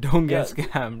 Don't get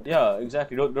scammed. Yeah,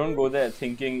 exactly. Don't go there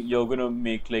thinking you're gonna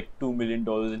make like $2 million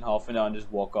in half an hour and just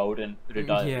walk out and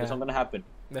retire. Yeah. That's not gonna happen.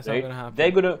 That's right? not gonna happen.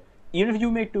 They're gonna, even if you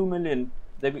make $2 million,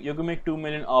 you're gonna make $2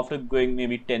 million after going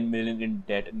maybe $10 million in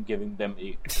debt and giving them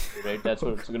 $8. Right? That's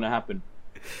what's gonna happen.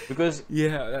 Because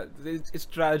it's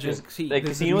tragic. See, like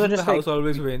casinos are just the house like,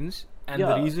 always wins, and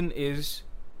the reason is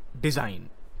design.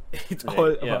 It's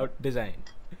all about design.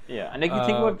 Yeah, and like you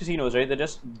think about casinos, right? They're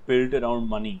just built around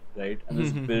money, right? And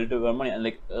it's built around money, and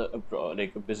like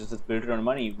a business that's built around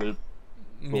money will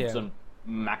focus on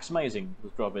maximizing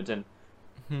those profits, and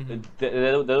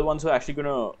they're the ones who are actually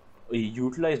gonna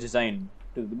utilize design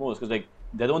to the most, because like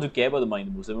they're the ones who care about the money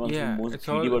the most. They're the ones who are most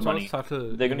greedy about money.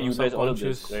 Subtle, they're gonna utilize all of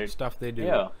this, right? Stuff they do.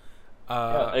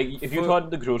 Like if you thought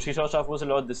the grocery store stuff was a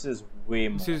lot, this is way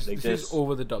more. This is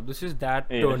over the top. This is that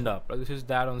turned up. Like, this is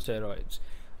that on steroids.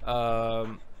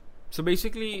 So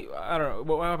basically, I don't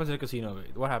know. What happens in a casino?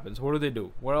 What happens? What do they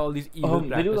do? What are all these evil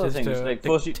practices they do those things. Like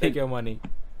first you take your money?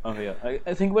 Okay, yeah.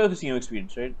 I think about a casino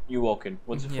experience, right? You walk in.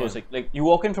 What's the first like you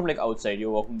walk in from like outside.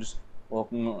 You're walking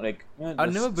like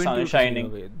I've never been to a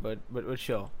casino, but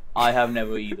sure. I have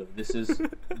never either. This is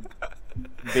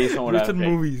based on what I've read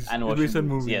movies. And watched based on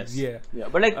movies. Yes. Yeah.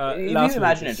 But like if you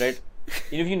imagine it, right?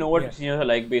 If you know what casinos are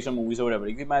like based on movies or whatever,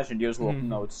 if you imagine you're just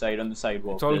walking outside on the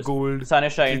sidewalk. It's all gold. Sun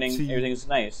is shining. Everything's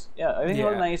nice. Yeah, everything's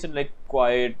all nice and like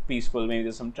quiet, peaceful. Maybe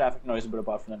there's some traffic noise, but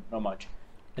apart from that, not much.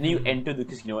 And then you enter the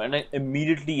casino, and like,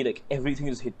 immediately, like everything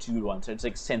just hits you once. It's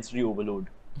like sensory overload.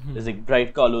 There's like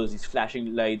bright colors, these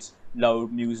flashing lights,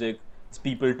 loud music. It's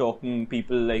people talking,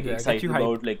 people like excited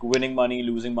about like winning money,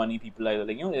 losing money. People either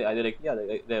like either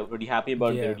like they're really happy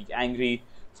about it, they're really angry.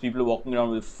 There's people walking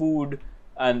around with food.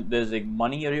 And there's like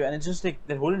money area, and it's just like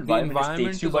the whole environment just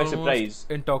takes you by surprise.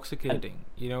 Intoxicating,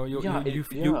 and, you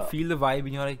feel the vibe,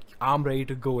 and you're like, I'm ready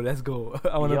to go. Let's go.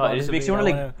 I want to. It makes you want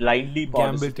to like blindly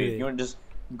participate. Just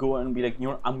go and be like,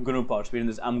 I'm gonna participate in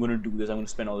this. I'm gonna do this. I'm gonna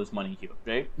spend all this money here,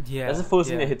 right? Yeah. That's the first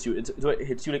thing that hits you. It's what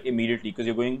hits you like immediately because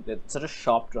you're going. It's such a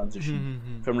sharp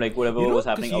transition from like whatever was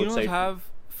happening casinos outside. Have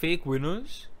fake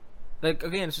winners. Like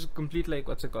again, it's just complete like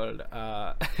what's it called?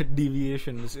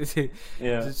 Deviation.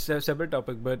 It's a separate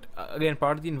topic, but again,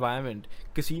 part of the environment.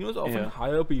 Casinos often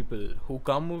hire people who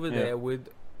come over there with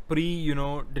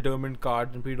determined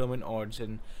cards and predetermined odds,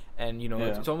 and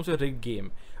it's almost a rigged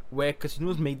game where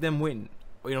casinos make them win.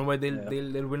 Where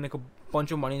they'll win like a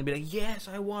bunch of money and be like, yes,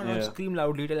 I won. I'll scream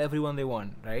loudly, tell everyone they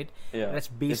won, right? Yeah, and that's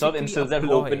basically it's not instance that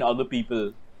will open other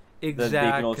people. Exactly. That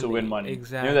they can also win money.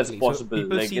 Exactly. That's possible. So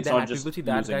people like see it's that. not just People see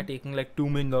that losing. guy taking like $2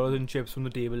 million in chips from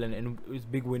the table and it's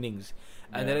big winnings,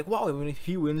 and they're like, wow, if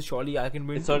he wins, surely I can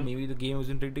win. Maybe the game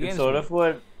wasn't rigged against me. It's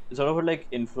sort of what like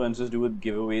influencers do with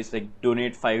giveaways, like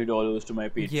donate $5 to my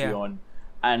Patreon,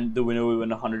 and the winner will win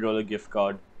 $100 gift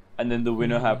card. And then the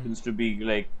winner happens to be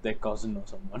like their cousin or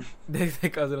someone. their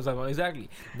cousin or someone, exactly.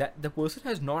 That the person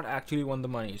has not actually won the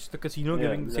money. It's the casino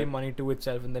giving the same money to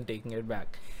itself and then taking it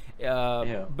back.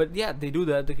 But yeah, they do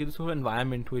that. They create this whole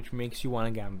environment which makes you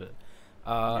want to gamble,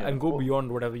 and go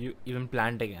beyond whatever you even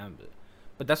plan to gamble.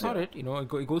 But that's not it.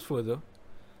 It goes further.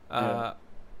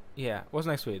 What's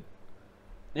next, Ved?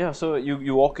 Yeah, so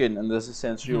you walk in and there's a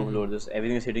sensory overload.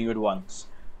 Everything is hitting you at once,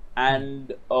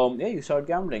 and you start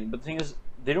gambling. But the thing is,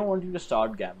 they don't want you to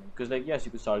start gambling because, like, yes,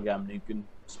 you can start gambling, you can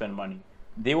spend money.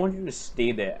 They want you to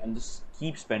stay there and just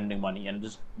keep spending money and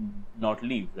just not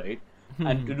leave, right?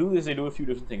 And to do this, they do a few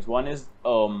different things. One is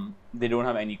they don't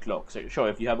have any clocks. Right? Sure,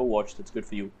 if you have a watch, that's good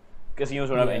for you. Casinos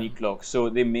don't have any clocks, so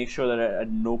they make sure that at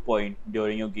no point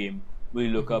during your game will you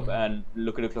look up and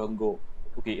look at the clock and go,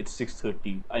 okay, it's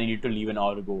 6:30. I need to leave an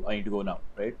hour ago. I need to go now,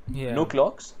 right? Yeah. No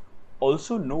clocks.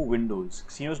 Also, no windows.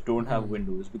 Casinos don't have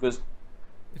windows because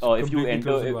if you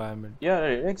enter,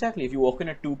 exactly. If you walk in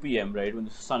at 2 p.m., right, when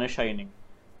the sun is shining,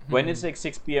 when it's like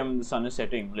 6 p.m., the sun is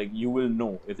setting, like you will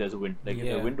know if there's a wind. Like if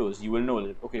there are windows, you will know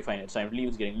that okay, fine, it's time to leave.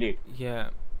 It's getting late.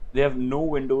 Yeah. They have no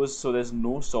windows, so there's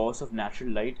no source of natural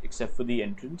light except for the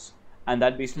entrance, and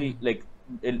that basically like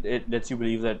it lets you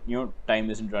believe that time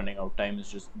isn't running out. Time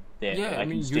is just there. Yeah, I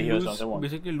can stay here as long as I want.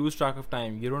 Basically lose track of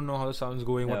time. You don't know how the sun's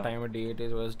going, what time of day it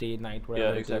is, whether it's day, night,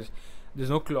 whatever it is. There's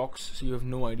no clocks, so you have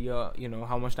no idea,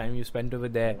 how much time you spent over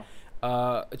there.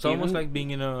 It's almost like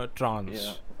being in a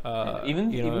trance. Even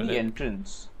the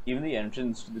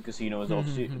entrance to the casino is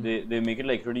obviously they make it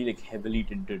like really like heavily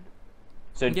tinted.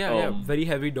 So very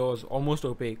heavy doors, almost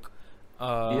opaque.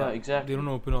 Exactly. They don't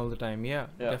open all the time. Yeah,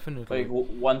 definitely. Like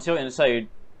once you're inside,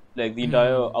 like the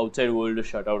entire outside world is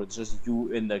shut out. It's just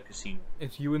you in that casino.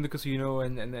 It's you in the casino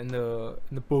and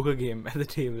the poker game at the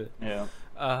table.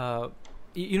 Yeah.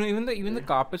 Even the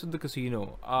carpets of the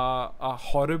casino are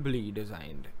horribly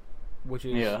designed, which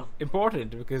is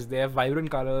important because they have vibrant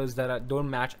colors that don't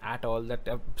match at all, that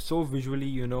are so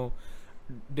visually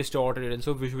distorted and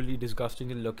so visually disgusting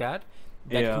to look at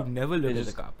that you never look at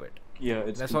the carpet.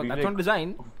 That's not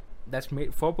design. That's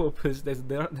made for purpose.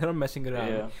 They're not messing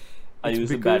around. I use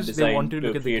because bad design they want to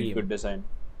look at the game. Good design.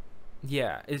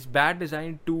 Yeah, it's bad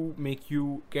design to make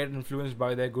you get influenced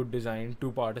by their good design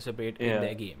to participate in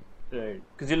their game. Right,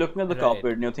 because you're looking at the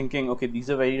carpet and you're thinking, okay, these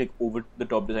are very like over the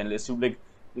top design. Let's do like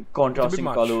contrasting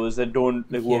colors that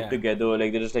don't like work together.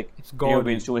 Like they're just like it's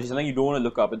gaudy. Too much. It's something you don't want to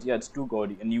look up. It's too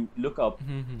gaudy, and you look up.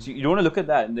 So you don't want to look at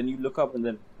that, and then you look up, and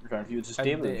then in front of you it's just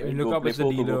table. You look up, it's the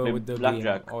dealer with the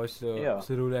blackjack, game, or it's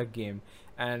the roulette game,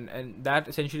 and that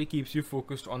essentially keeps you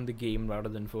focused on the game rather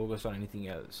than focused on anything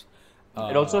else.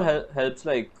 It also helps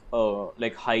like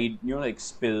hide like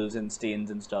spills and stains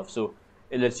and stuff. So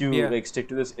it lets you like stick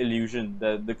to this illusion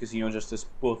that the casino is just this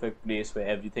perfect place where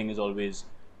everything is always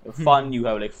fun. You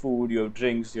have like food, you have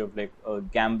drinks, you have like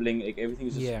gambling, like everything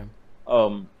is just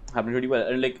happening really well.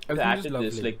 And like to add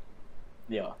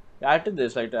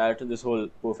to this whole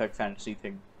perfect fantasy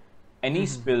thing, any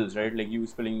spills, right? Like you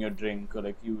spilling your drink or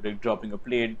like you like dropping a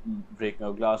plate, breaking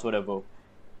a glass, whatever.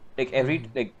 Like every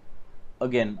like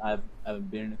again, I've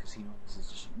been in a casino. This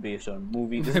is just based on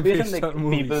movies. This is based on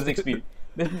like people's experience.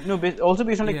 Also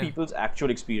based on like people's actual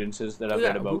experiences that I've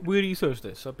read about. We researched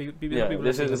this, so people.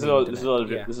 This is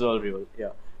all real.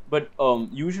 Yeah, but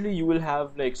usually you will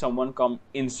have like someone come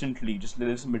instantly, just let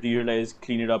this materialize,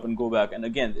 clean it up, and go back. And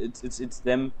again, it's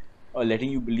them letting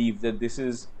you believe that this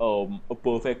is a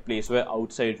perfect place where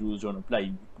outside rules don't apply.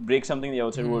 You break something, the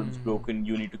outside world is broken.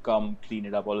 You need to come clean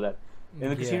it up, all of that. In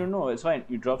the casino, no, it's fine.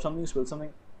 You drop something, spill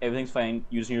something, everything's fine.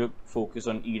 You just need to focus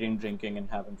on eating, drinking, and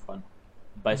having fun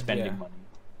by spending money.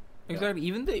 Exactly.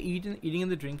 Even the eating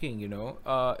and the drinking,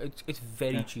 it's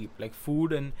very cheap. Like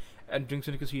food and drinks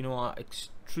in a casino are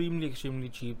extremely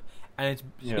cheap, and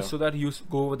it's so that you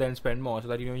go over there and spend more. So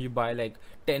that you buy like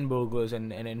 10 burgers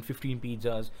and 15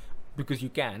 pizzas because you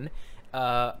can,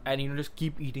 and just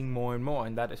keep eating more and more,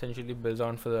 and that essentially builds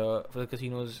on for the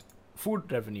casino's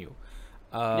food revenue.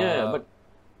 But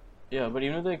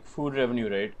like food revenue,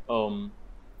 right?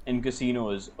 In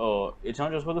casinos, it's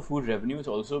not just about the food revenue. It's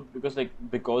also because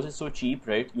it's so cheap,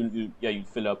 right? You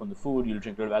fill up on the food, you'll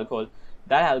drink a lot of alcohol.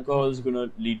 That alcohol is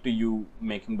gonna lead to you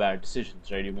making bad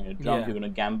decisions, right? You're gonna get drunk, you're gonna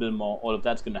gamble more. All of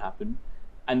that's gonna happen.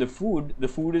 And the food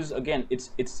is again, it's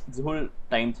the whole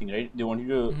time thing, right? They want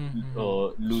you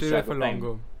to lose track of time.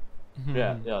 Longer.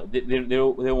 Yeah.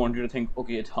 They want you to think,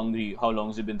 okay, it's hungry. How long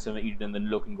has it been since I eaten? And then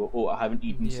look and go, oh, I haven't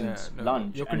eaten since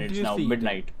lunch, and it's now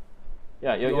midnight.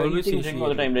 Yeah, you're eating all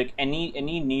the time. Like any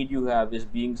need you have is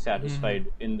being satisfied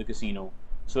in the casino.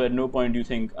 So at no point do you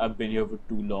think I've been here for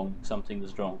too long. Something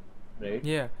is wrong, right?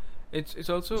 Yeah, it's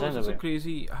also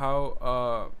crazy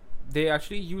how they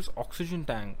actually use oxygen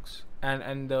tanks,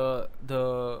 and the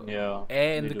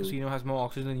air in the casino has more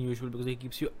oxygen than usual because it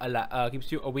keeps you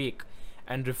awake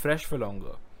and refreshed for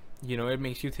longer. It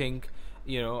makes you think.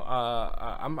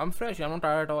 I'm fresh. I'm not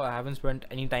tired at all. I haven't spent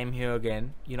any time here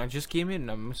again. I just came in.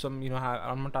 I'm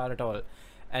not tired at all,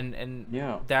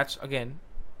 and that's again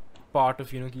part of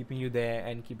keeping you there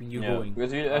and keeping you going.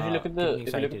 Because if you look at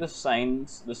the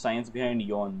science behind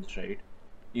yawns, right?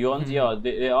 Yawns,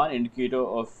 they are an indicator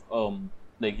of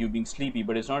like you being sleepy,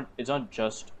 but it's not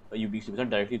just you being sleepy. It's not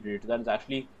directly related to that. It's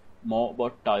actually more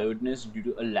about tiredness due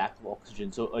to a lack of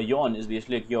oxygen. So a yawn is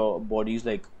basically like your body's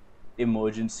like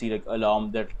emergency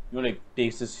alarm that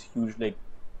takes this huge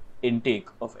intake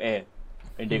of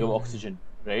oxygen,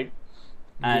 right?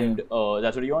 And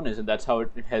that's what a yawn is, and that's how it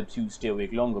helps you stay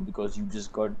awake longer because you just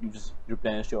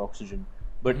replenished your oxygen.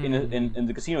 But in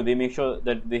the casino, they make sure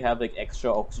that they have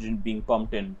extra oxygen being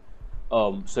pumped in,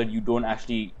 so that you don't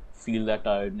actually feel that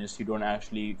tiredness, you don't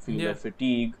actually feel that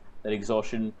fatigue, that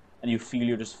exhaustion, and you feel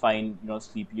you're just fine, you're not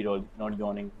sleepy at all, you're not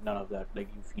yawning, none of that. You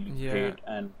feel great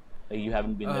and you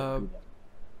haven't been there through that.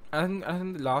 I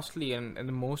think lastly and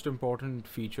the most important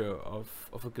feature of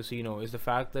a casino is the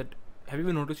fact that, have you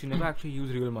ever noticed, you never actually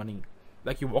use real money?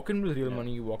 You walk in with real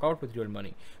money, you walk out with real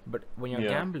money. But when you're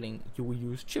gambling, you will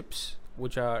use chips,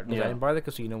 which are designed by the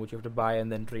casino, which you have to buy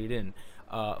and then trade in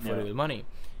for real money.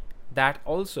 That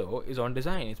also is on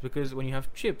design. It's because when you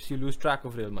have chips, you lose track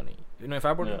of real money. If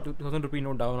I put a 2,000 rupee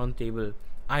note down on the table,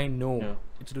 I know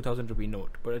it's a 2,000 rupee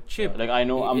note, but a chip, I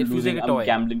know I'm losing, I'm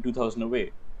gambling 2,000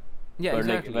 away. Yeah,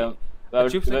 exactly. A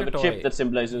chip's like a chip that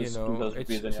symbolizes 2,000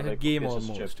 rupees. It's a game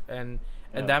almost, and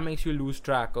that makes you lose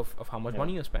track of how much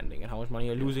money you're spending and how much money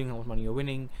you're losing, how much money you're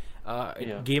winning.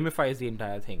 It gamifies the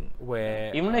entire thing.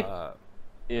 Where even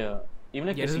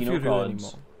casino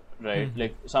cards,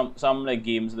 right? Some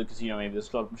games in the casino, maybe the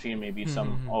slot machine, maybe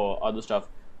some or other stuff.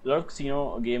 A lot of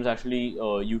casino games actually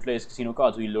utilize casino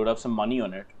cards. So you load up some money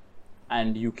on it,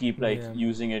 and you keep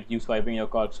using it. You swiping your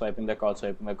card, swiping the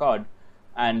card,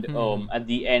 and at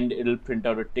the end it'll print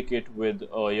out a ticket with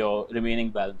your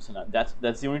remaining balance. And that's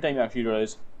the only time you actually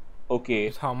realize, okay,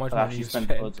 it's how much money you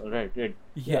spent. Also, right.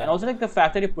 Yeah, and also the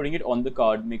fact that you're putting it on the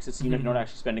card makes it seem like you're not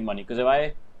actually spending money. Because if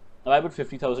I put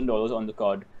 $50,000 on the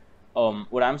card,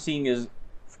 what I'm seeing is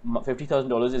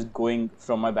 $50,000 is going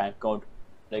from my bank account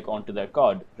onto that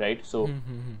card, right? So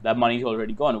that money is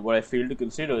already gone. What I fail to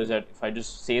consider is that if I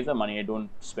just save the money, I don't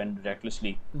spend it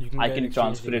recklessly, I can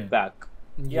transfer it back.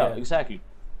 Yeah, exactly.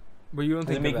 But you don't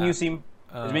think it's making you seem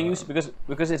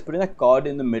because it's putting the card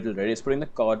in the middle, right? It's putting the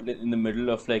card in the middle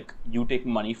of you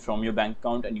taking money from your bank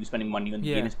account and you spending money on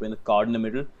the game. It's putting the card in the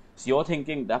middle. So you're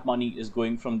thinking that money is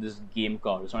going from this game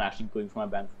card. It's not actually going from my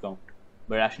bank account.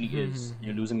 But it actually is.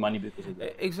 You're losing money because of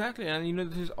that. Exactly, and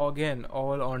this is again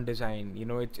all on design.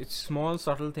 It's small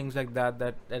subtle things like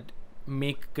that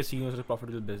make casinos a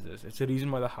profitable business. It's the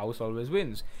reason why the house always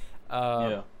wins.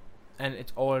 And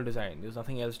it's all design. There's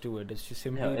nothing else to it. It's just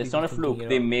simply. It's not a fluke.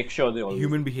 They make sure they all.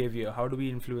 Human behavior. How do we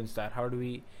influence that? How do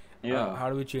we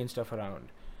change stuff around?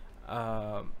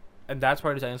 And that's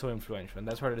why design is so influential. And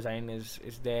that's why design is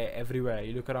there everywhere.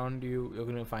 You look around you, you're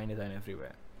gonna find design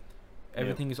everywhere.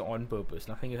 Everything is on purpose.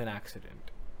 Nothing is an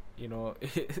accident. We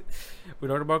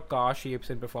talked about car shapes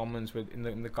and performance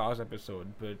in the cars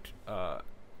episode, but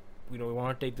we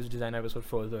want to take this design episode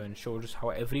further and show just how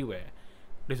everywhere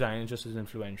design is just as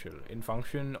influential in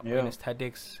function, in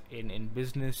aesthetics, in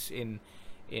business, in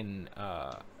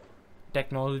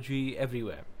technology,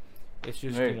 everywhere. It's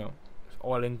just it's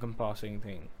all encompassing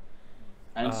thing.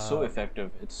 And it's so effective.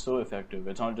 It's so effective.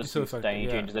 It's not just so these effective, tiny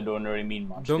yeah. changes that don't really mean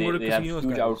much. Don't go to They have casinos,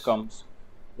 huge guys. outcomes.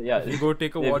 Yeah, If you go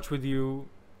take a watch with you,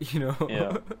 you know.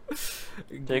 Yeah.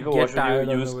 Take a get watch with tired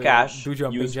you. on Use the way, cash. do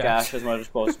jumping Use jacks. cash as much as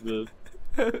possible.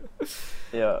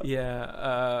 Yeah.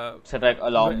 Yeah. Set like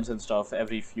alarms and stuff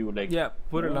every few like. Yeah,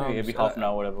 put alarms. Every half an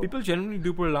hour, whatever. People generally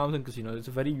do put alarms in casinos. It's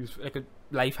a very useful, like a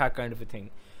life hack kind of a thing.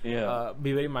 Yeah.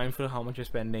 Be very mindful of how much you're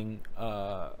spending,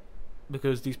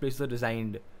 because these places are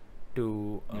designed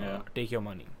to take your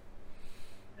money.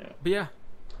 Yeah. But yeah,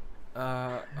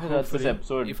 That's this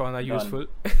episode. you found that done. useful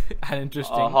and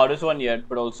interesting. Hardest one yet,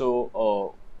 but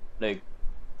also like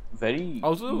very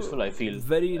Also useful. I feel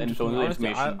very in interesting. terms of Honestly,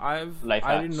 information. Life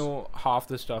I didn't hacks. know half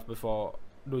this stuff before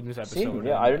doing this episode. Same,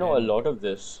 yeah, I don't know a lot of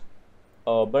this,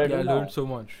 but I I do now. learned so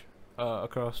much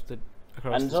across And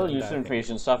this it's all entire useful thing.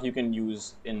 information, stuff you can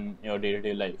use in your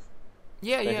day-to-day life.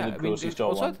 Yeah, Like yeah. the I mean, grocery it's store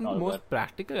also I one, think all the of most that.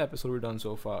 practical episode we've done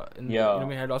so far. And, Yeah. You know,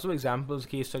 we had lots of examples,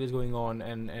 case studies going on,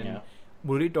 and Yeah.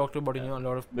 we really talked about a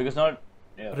lot of Because not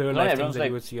real not life everyone's things that like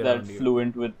you would see that around you.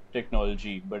 fluent with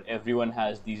technology, but everyone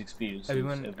has these experiences.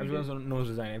 Everyone every day. knows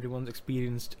design. Everyone's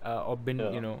experienced or been,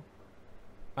 Yeah. you know,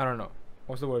 I don't know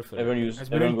what's the word for Everyone it. use- Has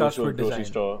been in everyone goes touch to a with grocery design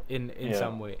store. in Yeah.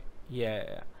 some way.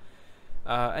 Yeah.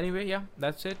 Anyway, yeah,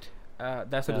 that's it.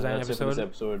 That's the design that's it for this episode.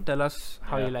 episode. Tell us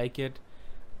how Yeah. you like it.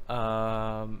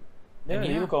 And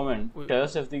Leave a comment. we- Tell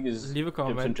us if these Leave a tips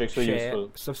and comment, tricks were share,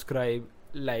 useful. subscribe,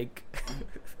 like.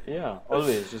 Yeah,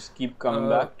 always just keep coming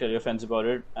back. Tell your friends about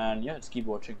it, and just keep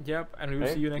watching. Yep, and we will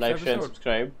Right? see you next Like, share, and episode.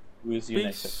 subscribe. We'll see you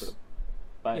next Peace. episode.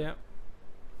 Bye. Yeah.